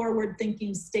their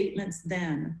forward-thinking statements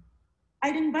then.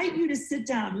 I'd invite you to sit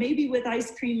down, maybe with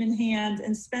ice cream in hand,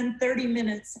 and spend 30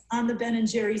 minutes on the Ben &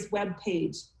 Jerry's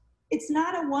webpage. It's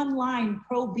not a one-line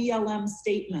pro-BLM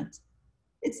statement.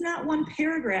 It's not one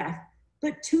paragraph,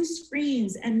 but 2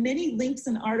 screens and many links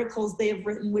and articles they have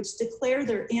written which declare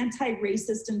their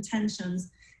anti-racist intentions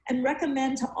and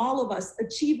recommend to all of us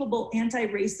achievable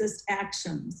anti-racist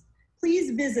actions.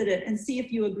 Please visit it and see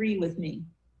if you agree with me.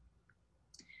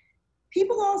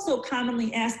 People also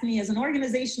commonly ask me as an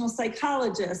organizational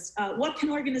psychologist, what can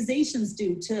organizations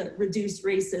do to reduce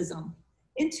racism?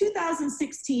 In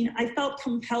 2016, I felt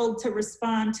compelled to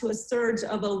respond to a surge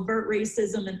of overt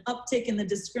racism and uptick in the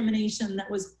discrimination that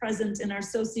was present in our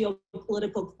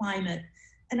socio-political climate.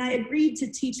 And I agreed to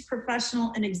teach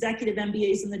professional and executive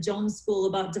MBAs in the Jones School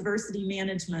about diversity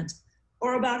management,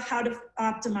 or about how to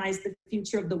optimize the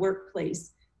future of the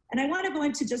workplace. And I want to go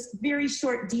into just very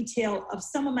short detail of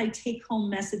some of my take-home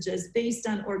messages based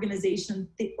on organizational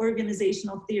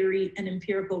theory and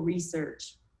empirical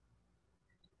research.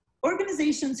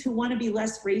 Organizations who want to be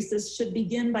less racist should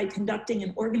begin by conducting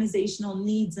an organizational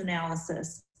needs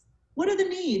analysis. What are the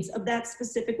needs of that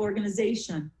specific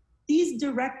organization? These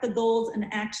direct the goals and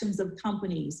actions of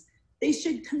companies. They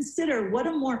should consider what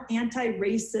a more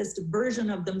anti-racist version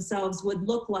of themselves would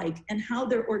look like and how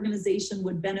their organization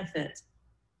would benefit.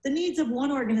 The needs of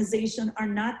one organization are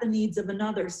not the needs of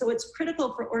another, so it's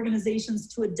critical for organizations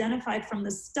to identify from the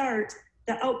start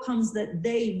the outcomes that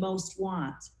they most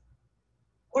want.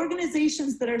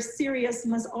 Organizations that are serious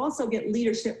must also get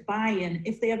leadership buy-in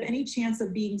if they have any chance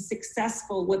of being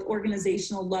successful with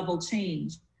organizational level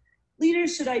change.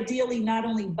 Leaders should ideally not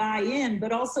only buy in,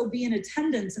 but also be in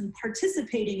attendance and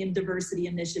participating in diversity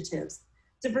initiatives.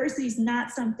 Diversity is not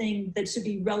something that should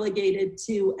be relegated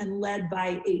to and led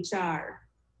by HR.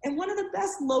 And one of the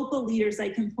best local leaders I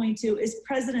can point to is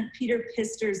President Peter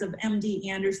Pisters of MD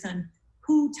Anderson,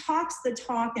 who talks the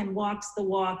talk and walks the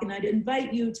walk. And I'd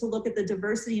invite you to look at the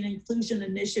diversity and inclusion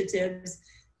initiatives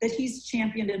that he's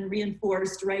championed and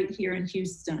reinforced right here in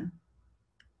Houston.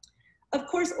 Of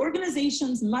course,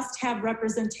 organizations must have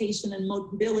representation and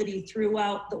mobility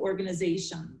throughout the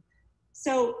organization.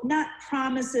 So not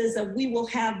promises of we will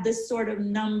have this sort of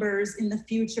numbers in the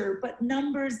future, but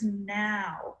numbers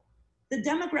now. The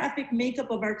demographic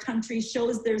makeup of our country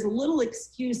shows there's a little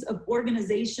excuse of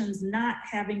organizations not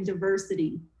having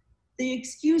diversity. The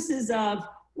excuses of,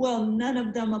 well, none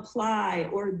of them apply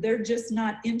or they're just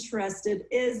not interested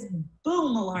is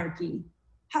bull malarkey.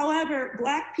 However,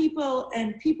 Black people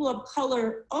and people of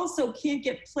color also can't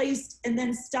get placed and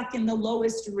then stuck in the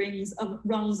lowest rungs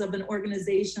of an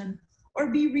organization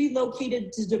or be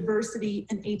relocated to diversity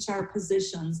and HR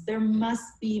positions. There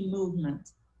must be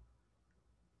movement.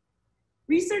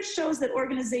 Research shows that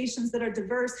organizations that are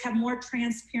diverse have more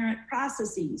transparent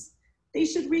processes. They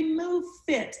should remove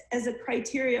fit as a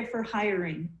criteria for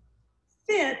hiring.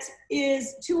 Fit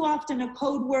is too often a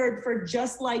code word for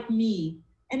just like me.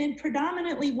 And in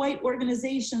predominantly white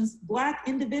organizations, Black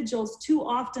individuals too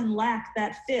often lack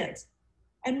that fit.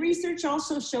 And research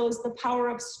also shows the power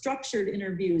of structured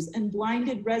interviews and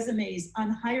blinded resumes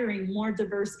on hiring more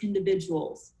diverse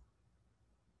individuals.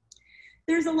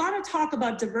 There's a lot of talk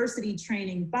about diversity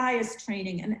training, bias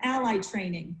training, and ally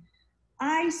training.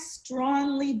 I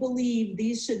strongly believe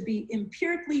these should be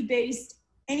empirically based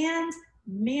and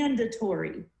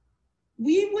mandatory.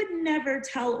 We would never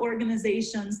tell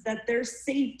organizations that their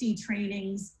safety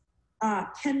trainings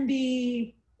can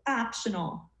be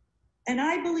optional. And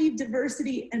I believe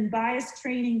diversity and bias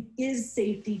training is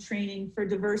safety training for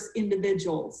diverse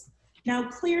individuals. Now,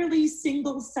 clearly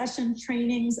single session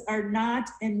trainings are not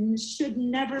and should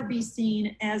never be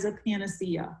seen as a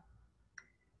panacea.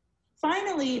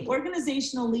 Finally,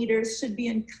 organizational leaders should be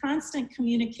in constant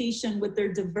communication with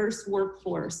their diverse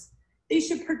workforce. They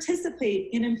should participate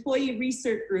in employee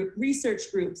research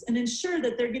groups and ensure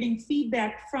that they're getting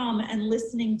feedback from and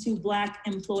listening to Black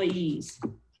employees.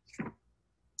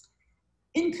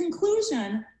 In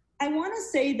conclusion, I want to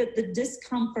say that the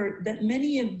discomfort that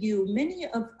many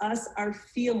of us are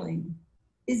feeling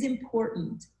is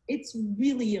important. It's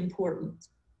really important.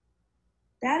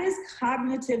 That is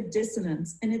cognitive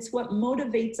dissonance, and it's what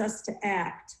motivates us to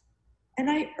act. And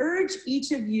I urge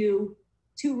each of you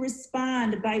to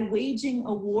respond by waging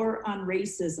a war on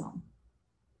racism.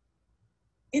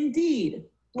 Indeed,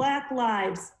 Black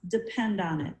lives depend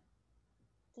on it.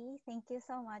 Thank you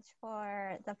so much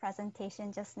for the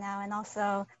presentation just now and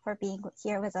also for being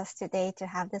here with us today to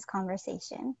have this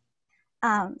conversation.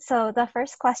 So the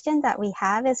first question that we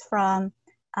have is from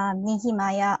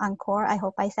Nehemiah Ancor. I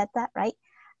hope I said that right.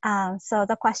 So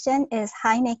the question is,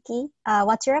 hi Nikki,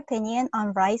 what's your opinion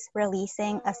on Rice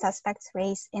releasing a suspect's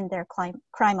race in their crime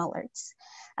alerts?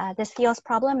 This feels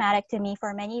problematic to me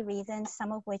for many reasons,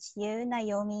 some of which you,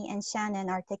 Naomi, and Shannon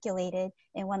articulated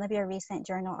in one of your recent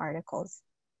journal articles,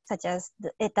 such as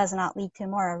it does not lead to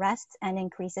more arrests and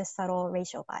increases subtle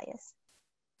racial bias.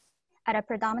 At a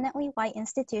predominantly white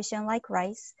institution like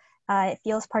Rice, it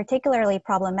feels particularly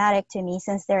problematic to me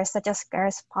since there is such a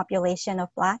scarce population of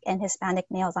Black and Hispanic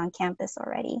males on campus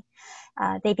already.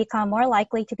 They become more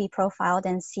likely to be profiled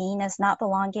and seen as not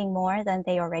belonging more than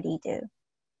they already do.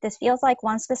 This feels like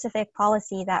one specific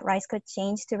policy that Rice could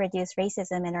change to reduce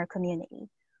racism in our community.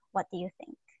 What do you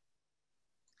think?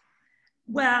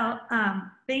 Well,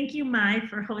 thank you, Mai,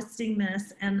 for hosting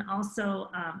this. And also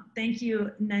thank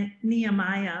you,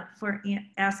 Nehemiah, for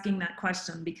asking that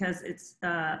question, because it's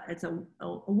a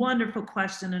wonderful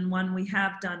question and one we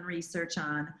have done research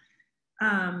on.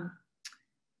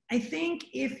 I think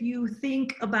if you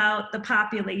think about the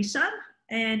population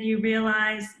and you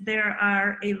realize there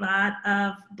are a lot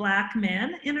of Black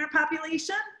men in our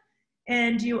population,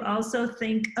 and you also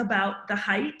think about the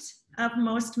height of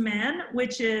most men,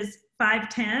 which is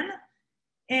 5'10",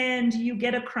 and you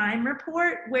get a crime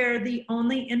report where the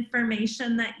only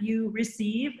information that you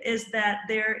receive is that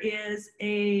there is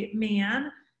a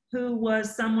man who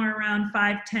was somewhere around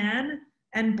 5'10"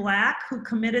 and Black who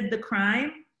committed the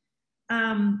crime,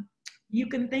 you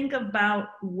can think about,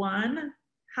 one,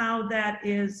 how that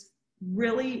is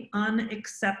really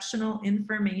unexceptional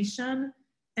information,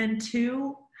 and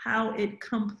two, how it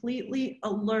completely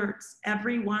alerts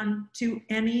everyone to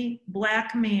any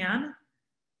Black man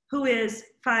who is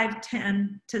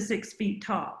 5'10" to 6 feet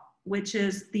tall, which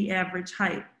is the average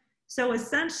height. So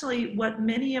essentially what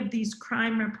many of these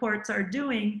crime reports are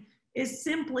doing is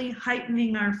simply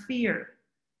heightening our fear.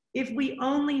 If we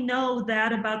only know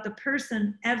that about the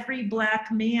person, every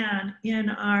Black man in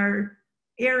our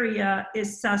area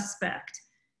is suspect.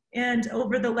 And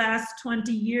over the last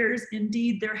 20 years,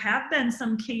 indeed, there have been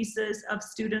some cases of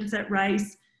students at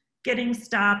Rice getting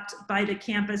stopped by the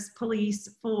campus police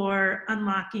for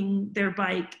unlocking their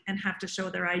bike and have to show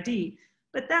their ID.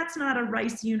 But that's not a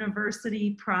Rice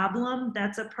University problem.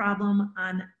 That's a problem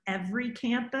on every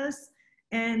campus.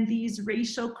 And these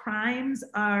racial crimes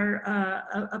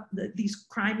are, these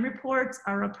crime reports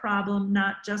are a problem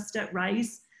not just at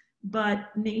Rice, but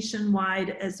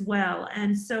nationwide as well.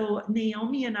 And so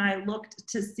Naomi and I looked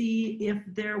to see if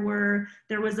there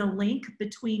was a link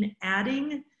between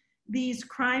adding these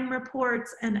crime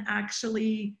reports and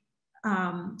actually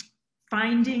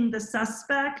finding the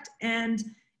suspect. And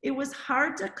it was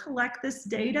hard to collect this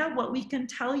data. What we can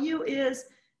tell you is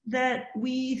that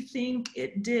we think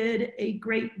it did a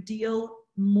great deal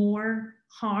more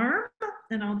harm,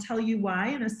 and I'll tell you why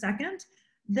in a second,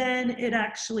 than it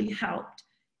actually helped.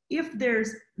 If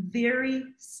there's very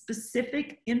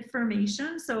specific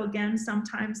information, so again,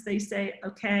 sometimes they say,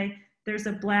 okay, there's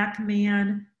a Black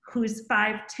man who's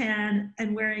 5'10"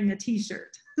 and wearing a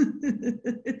t-shirt.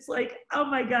 It's like, oh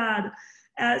my God.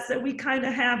 So we kind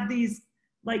of have these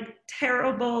like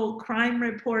terrible crime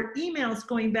report emails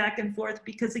going back and forth,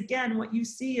 because again, what you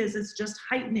see is it's just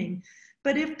heightening.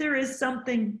 But if there is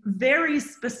something very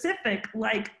specific,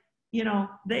 like, you know,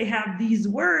 they have these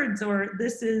words, or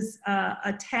this is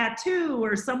a tattoo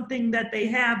or something that they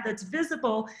have that's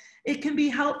visible, it can be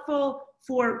helpful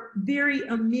for very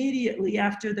immediately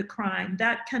after the crime.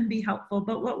 That can be helpful.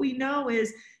 But what we know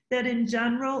is that in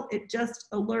general, it just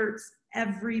alerts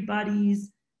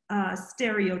everybody's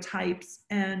stereotypes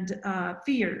and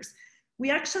fears.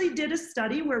 We actually did a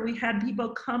study where we had people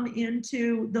come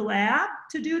into the lab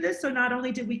to do this. So not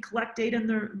only did we collect data in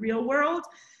the real world,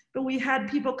 but we had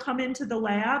people come into the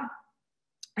lab,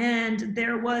 and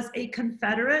there was a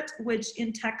Confederate, which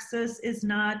in Texas is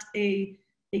not a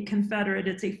Confederate,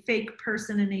 it's a fake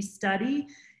person in a study.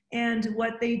 And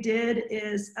what they did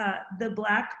is the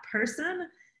Black person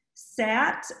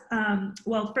sat,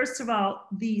 well, first of all,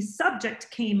 the subject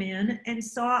came in and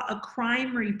saw a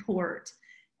crime report.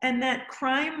 And that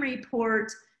crime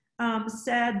report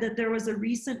said that there was a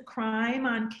recent crime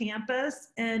on campus,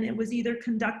 and it was either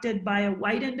conducted by a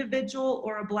white individual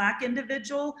or a Black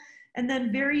individual. And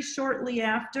then very shortly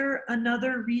after,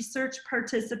 another research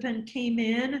participant came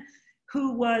in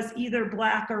who was either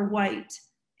Black or white.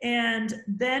 And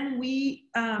then we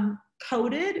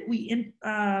coded,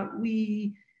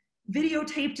 we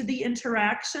videotaped the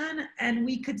interaction, and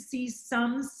we could see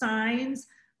some signs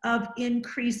of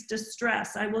increased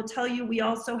distress. I will tell you, we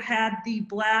also had the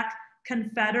Black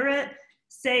Confederate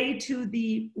say to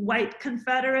the white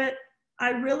Confederate,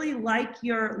 "I really like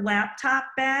your laptop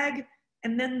bag."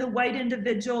 And then the white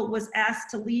individual was asked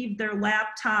to leave their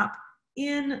laptop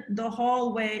in the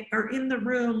hallway or in the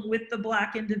room with the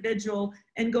Black individual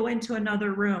and go into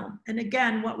another room. And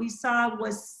again, what we saw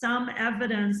was some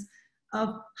evidence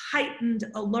of heightened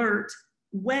alert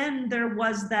when there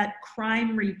was that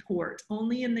crime report,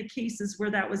 only in the cases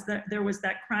where there was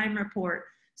that crime report.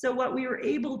 So what we were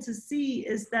able to see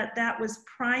is that that was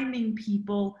priming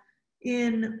people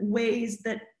in ways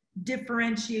that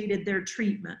differentiated their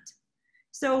treatment.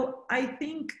 So I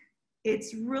think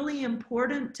it's really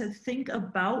important to think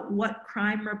about what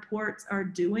crime reports are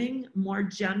doing more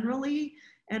generally.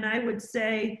 And I would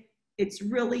say it's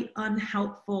really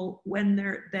unhelpful when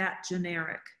they're that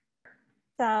generic.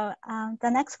 So the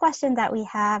next question that we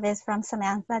have is from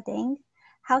Samantha Ding.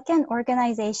 How can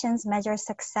organizations measure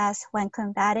success when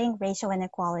combating racial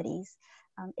inequalities?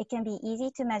 It can be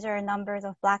easy to measure numbers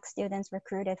of Black students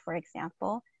recruited, for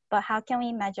example, but how can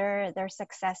we measure their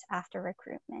success after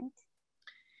recruitment?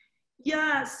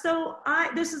 Yeah, so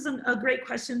this is a great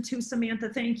question too, Samantha,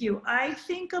 thank you. I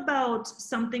think about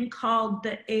something called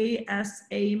the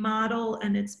ASA model,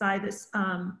 and it's by this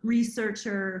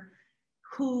researcher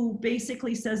who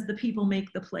basically says the people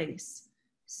make the place.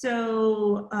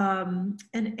 So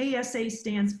an ASA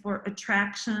stands for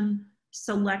attraction,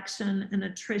 selection, and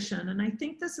attrition. And I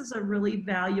think this is a really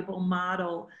valuable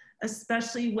model,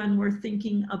 especially when we're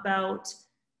thinking about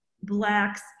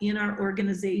Blacks in our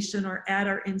organization or at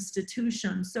our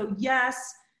institution. So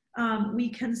yes, we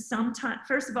can sometimes,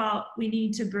 first of all, we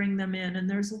need to bring them in, and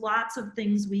there's lots of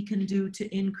things we can do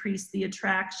to increase the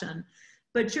attraction.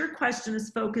 But your question is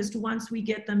focused, once we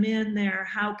get them in there,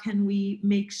 how can we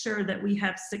make sure that we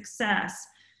have success?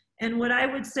 And what I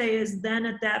would say is then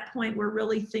at that point, we're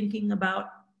really thinking about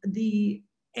the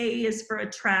A is for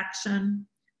attraction,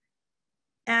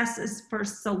 S is for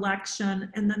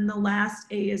selection, and then the last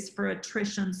A is for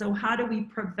attrition. So how do we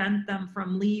prevent them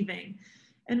from leaving?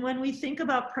 And when we think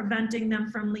about preventing them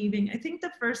from leaving, I think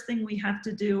the first thing we have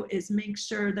to do is make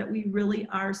sure that we really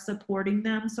are supporting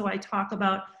them. So I talk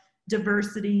about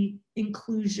diversity,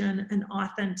 inclusion, and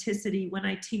authenticity when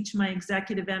I teach my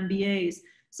executive MBAs.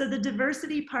 So the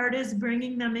diversity part is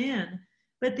bringing them in,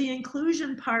 but the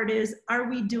inclusion part is, are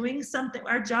we doing something?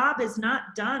 Our job is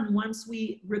not done once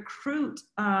we recruit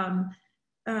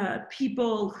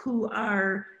people who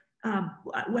are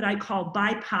what I call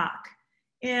BIPOC.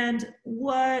 And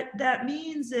what that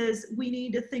means is we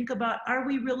need to think about, are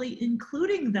we really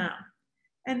including them?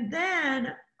 And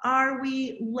then are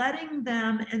we letting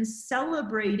them and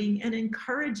celebrating and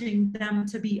encouraging them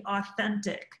to be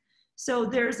authentic? So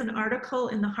there's an article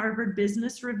in the Harvard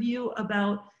Business Review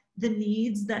about the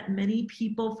needs that many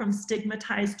people from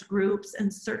stigmatized groups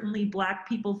and certainly Black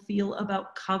people feel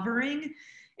about covering.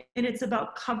 And it's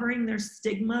about covering their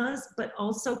stigmas, but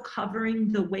also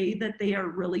covering the way that they are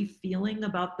really feeling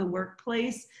about the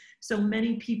workplace. So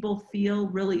many people feel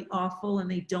really awful and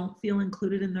they don't feel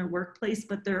included in their workplace,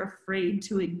 but they're afraid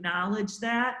to acknowledge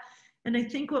that. And I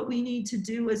think what we need to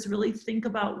do is really think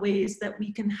about ways that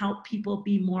we can help people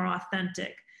be more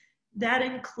authentic. That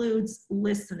includes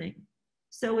listening.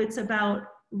 So it's about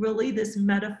really this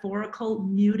metaphorical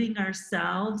muting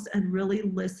ourselves and really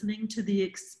listening to the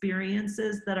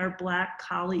experiences that our Black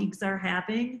colleagues are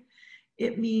having.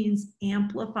 It means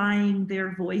amplifying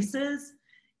their voices.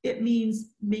 It means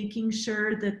making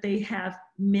sure that they have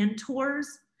mentors,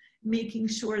 making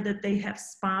sure that they have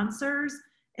sponsors.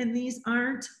 And these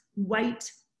aren't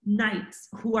white knights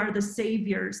who are the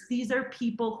saviors. These are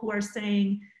people who are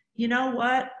saying, you know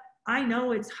what? I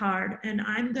know it's hard and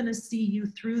I'm going to see you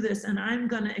through this and I'm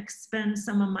going to expend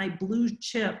some of my blue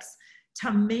chips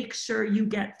to make sure you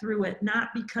get through it. Not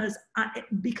because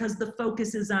the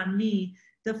focus is on me,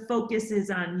 the focus is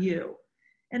on you.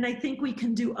 And I think we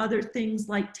can do other things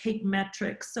like take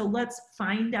metrics. So let's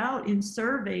find out in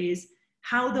surveys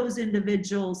how those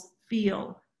individuals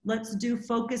feel. Let's do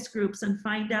focus groups and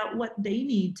find out what they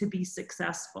need to be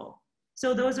successful.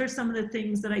 So those are some of the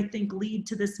things that I think lead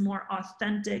to this more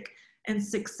authentic and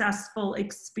successful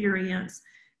experience.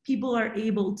 People are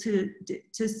able to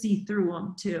see through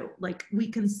them too. Like we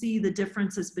can see the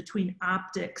differences between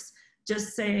optics,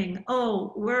 just saying,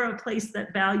 oh, we're a place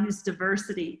that values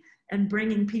diversity and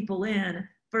bringing people in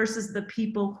versus the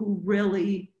people who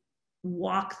really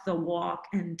walk the walk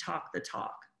and talk the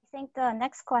talk. I think the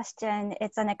next question,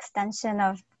 it's an extension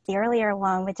of the earlier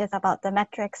one, which is about the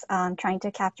metrics trying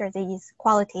to capture these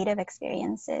qualitative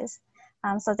experiences.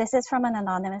 So this is from an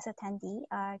anonymous attendee.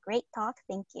 Great talk,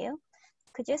 thank you.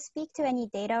 Could you speak to any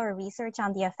data or research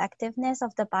on the effectiveness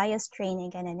of the bias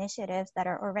training and initiatives that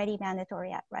are already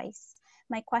mandatory at Rice?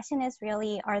 My question is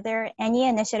really, are there any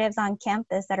initiatives on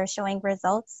campus that are showing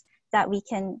results that we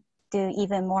can do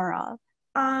even more of?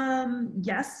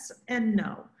 Yes and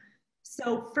no.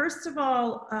 So first of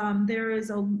all,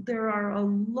 there are a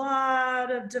lot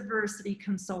of diversity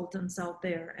consultants out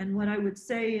there. And what I would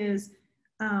say is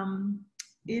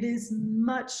it is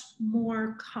much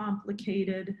more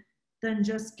complicated than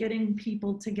just getting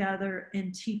people together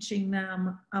and teaching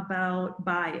them about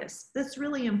bias. That's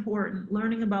really important.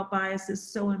 Learning about bias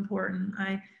is so important.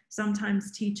 I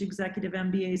sometimes teach executive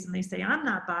MBAs and they say, I'm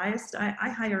not biased. I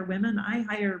hire women, I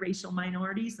hire racial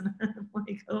minorities. And I'm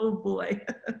like, oh boy,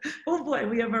 oh boy,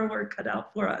 we have our work cut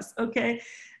out for us, okay?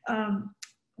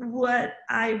 What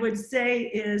I would say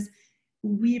is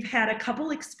we've had a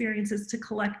couple experiences to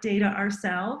collect data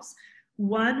ourselves.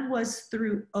 One was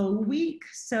through O Week,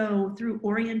 so through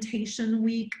Orientation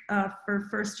Week for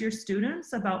first-year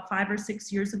students. About 5 or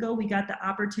 6 years ago, we got the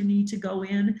opportunity to go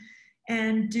in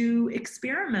and do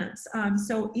experiments.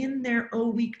 So in their O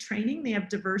Week training, they have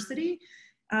diversity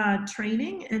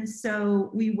training. And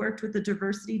so we worked with the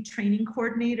diversity training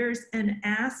coordinators and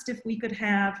asked if we could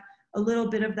have a little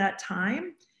bit of that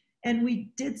time. And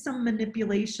we did some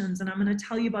manipulations, and I'm going to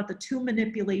tell you about the 2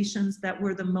 manipulations that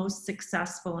were the most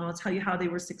successful, and I'll tell you how they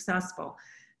were successful.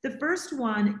 The first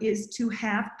one is to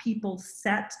have people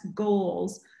set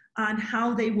goals on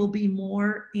how they will be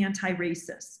more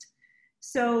anti-racist.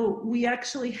 So we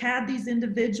actually had these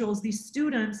individuals, these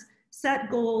students,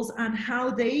 set goals on how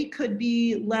they could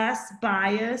be less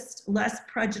biased, less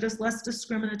prejudiced, less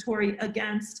discriminatory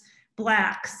against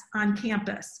Blacks on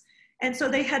campus. And so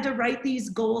they had to write these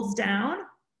goals down,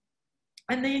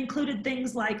 and they included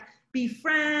things like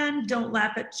befriend, don't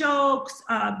laugh at jokes,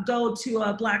 go to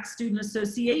a Black Student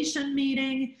Association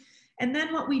meeting. And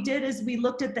then what we did is we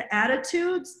looked at the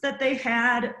attitudes that they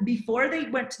had before they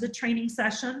went to the training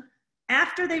session,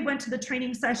 after they went to the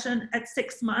training session at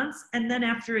 6 months, and then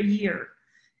after a year.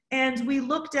 And we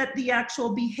looked at the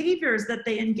actual behaviors that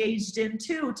they engaged in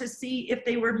too, to see if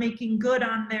they were making good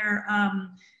on their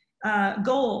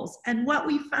goals. And what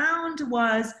we found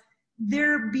was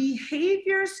their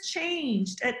behaviors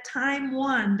changed at time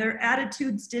 1, their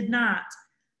attitudes did not.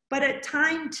 But at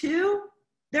time 2,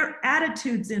 their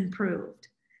attitudes improved.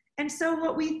 And so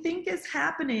what we think is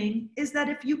happening is that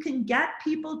if you can get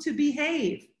people to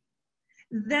behave,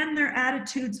 then their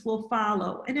attitudes will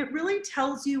follow. And it really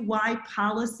tells you why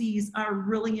policies are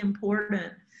really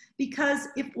important. Because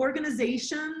if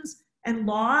organizations and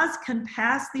laws can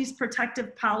pass these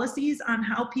protective policies on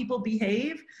how people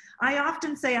behave, I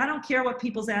often say, I don't care what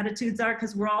people's attitudes are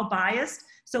because we're all biased.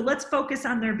 So let's focus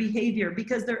on their behavior,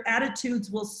 because their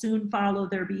attitudes will soon follow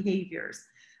their behaviors.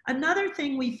 Another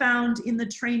thing we found in the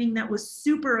training that was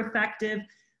super effective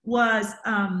was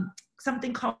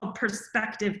something called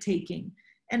perspective taking.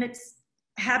 And it's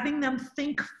having them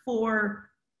think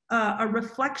for a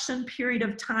reflection period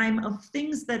of time of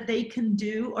things that they can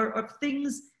do, or of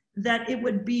things that it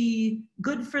would be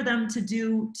good for them to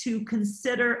do to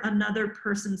consider another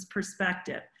person's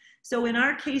perspective. So in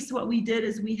our case, what we did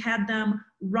is we had them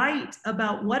write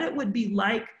about what it would be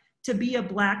like to be a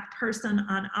Black person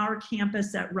on our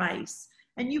campus at Rice.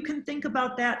 And you can think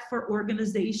about that for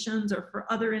organizations or for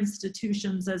other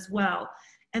institutions as well.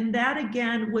 And that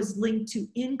again was linked to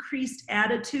increased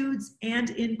attitudes and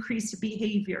increased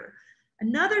behavior.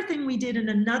 Another thing we did in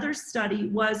another study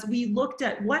was we looked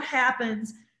at what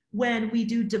happens when we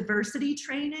do diversity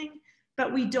training,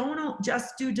 but we don't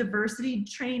just do diversity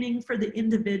training for the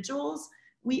individuals,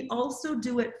 we also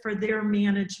do it for their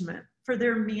management, for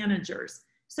their managers.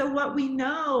 So what we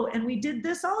know, and we did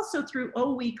this also through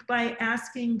O Week by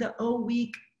asking the O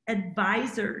Week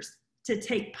advisors to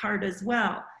take part as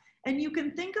well. And you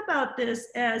can think about this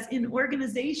as in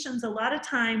organizations, a lot of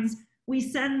times we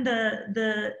send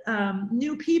the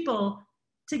new people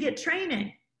to get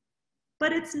training,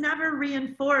 but it's never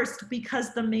reinforced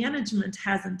because the management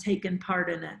hasn't taken part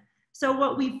in it. So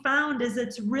what we found is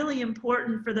it's really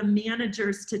important for the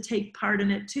managers to take part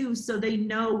in it too, so they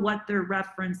know what they're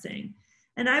referencing.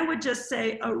 And I would just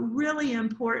say a really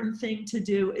important thing to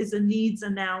do is a needs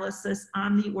analysis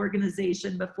on the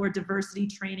organization before diversity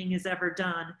training is ever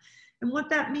done. And what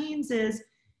that means is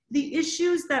the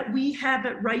issues that we have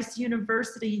at Rice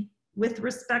University with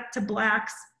respect to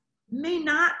Blacks may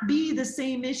not be the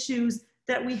same issues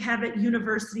that we have at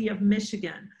University of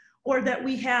Michigan, or that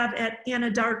we have at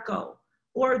Anadarko,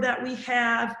 or that we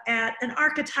have at an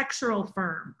architectural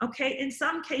firm, okay? In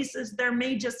some cases, there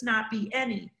may just not be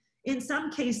any. In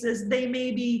some cases, they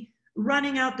may be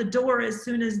running out the door as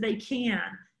soon as they can.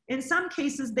 In some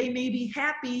cases, they may be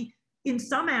happy in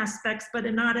some aspects,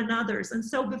 but not in others. And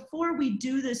so before we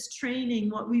do this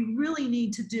training, what we really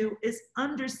need to do is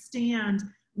understand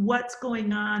what's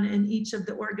going on in each of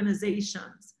the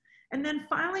organizations. And then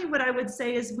finally, what I would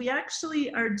say is we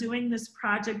actually are doing this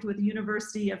project with the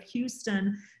University of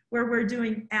Houston where we're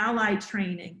doing ally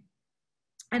training.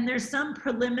 And there's some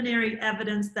preliminary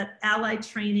evidence that ally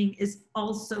training is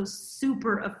also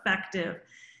super effective.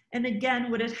 And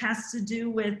again, what it has to do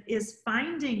with is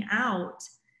finding out,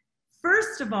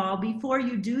 first of all, before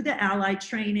you do the ally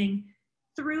training,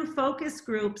 through focus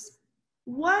groups,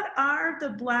 what are the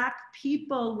Black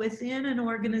people within an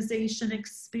organization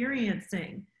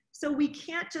experiencing? So we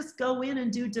can't just go in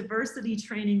and do diversity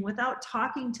training without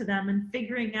talking to them and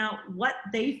figuring out what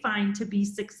they find to be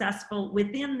successful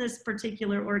within this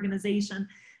particular organization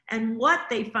and what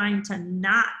they find to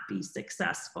not be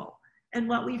successful. And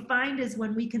what we find is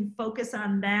when we can focus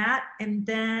on that and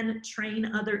then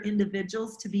train other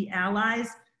individuals to be allies,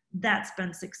 that's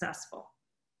been successful.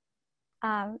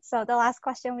 So the last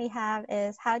question we have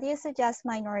is, how do you suggest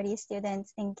minority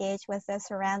students engage with their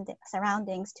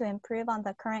surroundings to improve on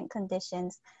the current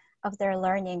conditions of their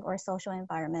learning or social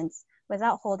environments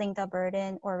without holding the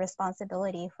burden or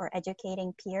responsibility for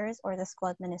educating peers or the school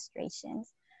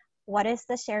administrations? What is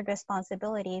the shared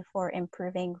responsibility for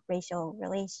improving racial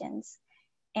relations?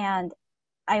 And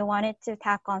I wanted to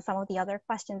tack on some of the other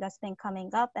questions that's been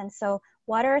coming up. And so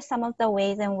what are some of the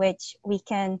ways in which we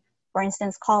can, for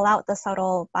instance, call out the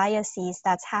subtle biases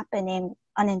that's happening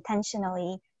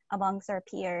unintentionally amongst our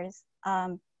peers,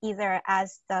 either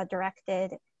as the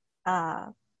directed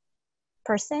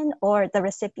person or the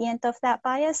recipient of that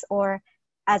bias, or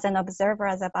as an observer,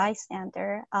 as a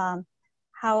bystander?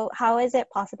 How is it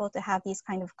possible to have these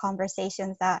kind of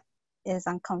conversations that is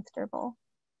uncomfortable?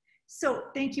 So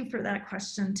thank you for that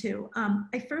question too.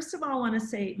 I first of all want to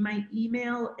say my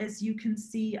email, as you can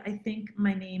see, I think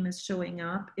my name is showing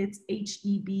up. It's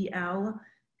hebl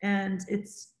And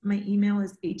my email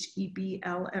is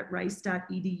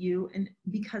hebl@rice.edu. And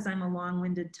because I'm a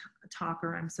long-winded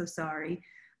talker, I'm so sorry.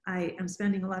 I am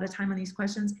spending a lot of time on these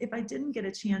questions. If I didn't get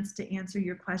a chance to answer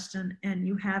your question and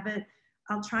you have it,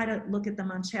 I'll try to look at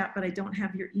them on chat, but I don't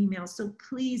have your email. So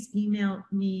please email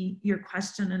me your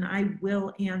question and I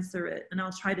will answer it. And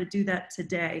I'll try to do that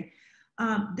today.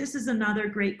 This is another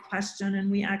great question.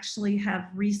 And we actually have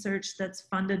research that's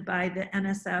funded by the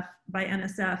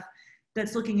NSF,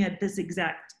 that's looking at this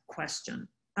exact question.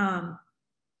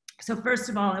 So first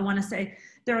of all, I want to say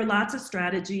there are lots of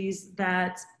strategies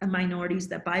that minorities,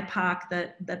 that BIPOC,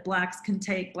 that Blacks can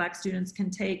take, Black students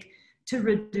can take to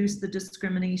reduce the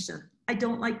discrimination. I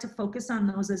don't like to focus on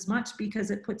those as much because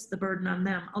it puts the burden on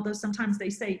them. Although sometimes they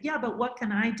say, yeah, but what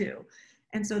can I do?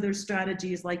 And so there's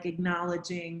strategies like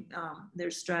acknowledging,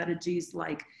 there's strategies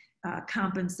like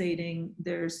compensating,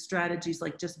 there's strategies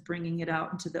like just bringing it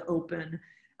out into the open.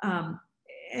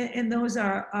 And those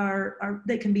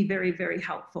they can be very, very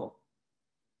helpful.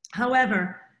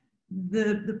 However,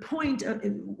 the point of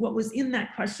what was in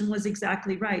that question was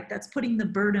exactly right. That's putting the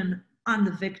burden on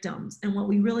the victims. And what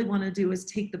we really want to do is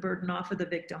take the burden off of the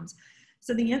victims.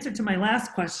 So the answer to my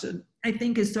last question, I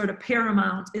think, is sort of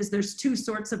paramount, is there's two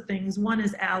sorts of things. One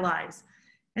is allies.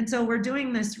 And so we're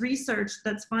doing this research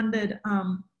that's funded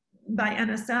by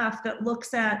NSF that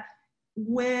looks at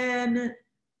when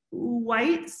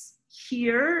whites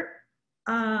hear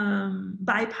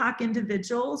BIPOC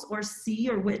individuals or see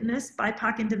or witness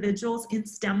BIPOC individuals in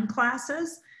STEM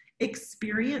classes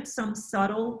experience some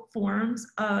subtle forms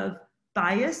of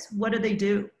bias, what do they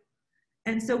do?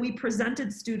 And so we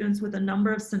presented students with a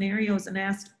number of scenarios and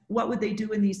asked, what would they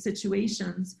do in these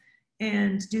situations?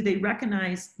 And do they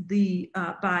recognize the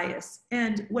bias?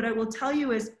 And what I will tell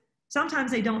you is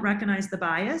sometimes they don't recognize the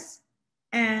bias.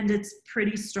 And it's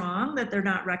pretty strong that they're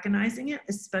not recognizing it,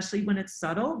 especially when it's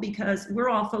subtle, because we're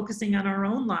all focusing on our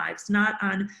own lives, not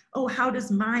on, oh, how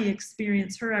does my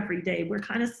experience her every day? We're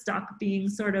kind of stuck being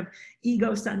sort of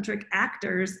egocentric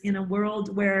actors in a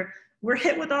world where we're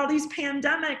hit with all these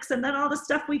pandemics and then all the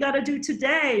stuff we got to do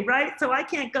today, right? So I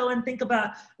can't go and think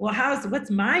about, well,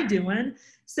 what's my doing?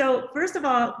 So first of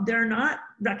all, they're not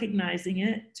recognizing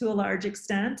it to a large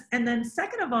extent. And then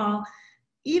second of all,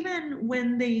 even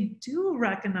when they do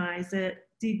recognize it,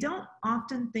 they don't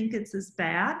often think it's as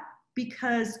bad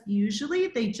because usually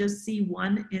they just see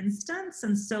one instance.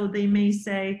 And so they may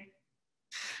say,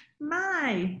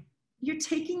 you're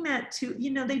taking that to,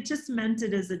 they just meant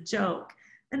it as a joke.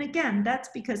 And again, that's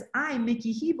because I,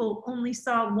 Mikki Hebl, only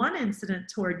saw one incident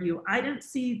toward you. I didn't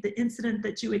see the incident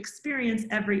that you experience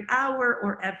every hour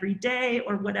or every day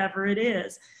or whatever it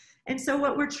is. And so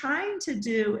what we're trying to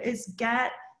do is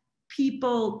get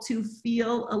people to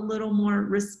feel a little more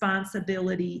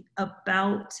responsibility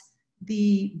about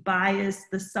the bias,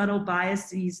 the subtle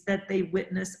biases that they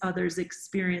witness others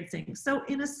experiencing. So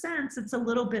in a sense, it's a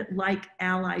little bit like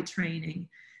ally training.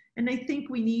 And I think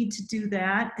we need to do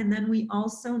that. And then we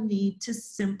also need to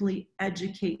simply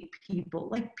educate people.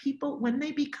 Like people, when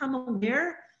they become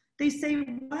aware, they say,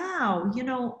 wow,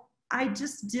 I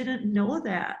just didn't know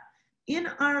that. In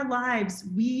our lives,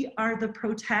 we are the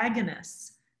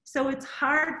protagonists. So it's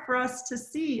hard for us to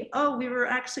see, oh, we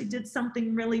did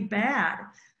something really bad.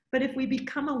 But if we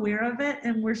become aware of it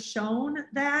and we're shown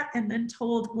that and then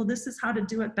told, well, this is how to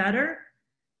do it better,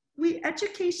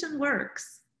 education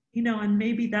works, and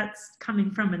maybe that's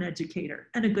coming from an educator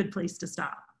and a good place to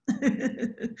stop.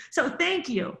 So thank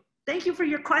you. Thank you for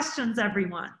your questions,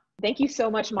 everyone. Thank you so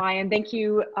much, Maya, and thank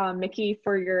you, Mikki,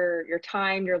 for your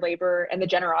time, your labor, and the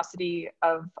generosity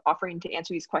of offering to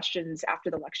answer these questions after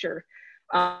the lecture.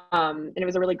 And it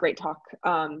was a really great talk.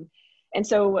 And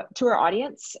so to our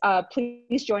audience,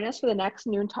 please join us for the next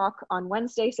noon talk on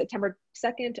Wednesday, September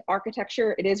 2nd,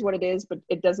 Architecture, It Is What It Is, but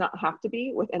It Does Not Have to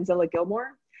Be, with Enzilla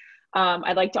Gilmore.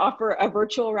 I'd like to offer a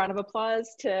virtual round of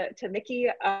applause to Mikki,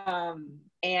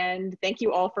 and thank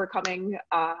you all for coming.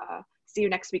 See you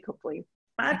next week, hopefully.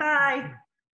 Bye-bye.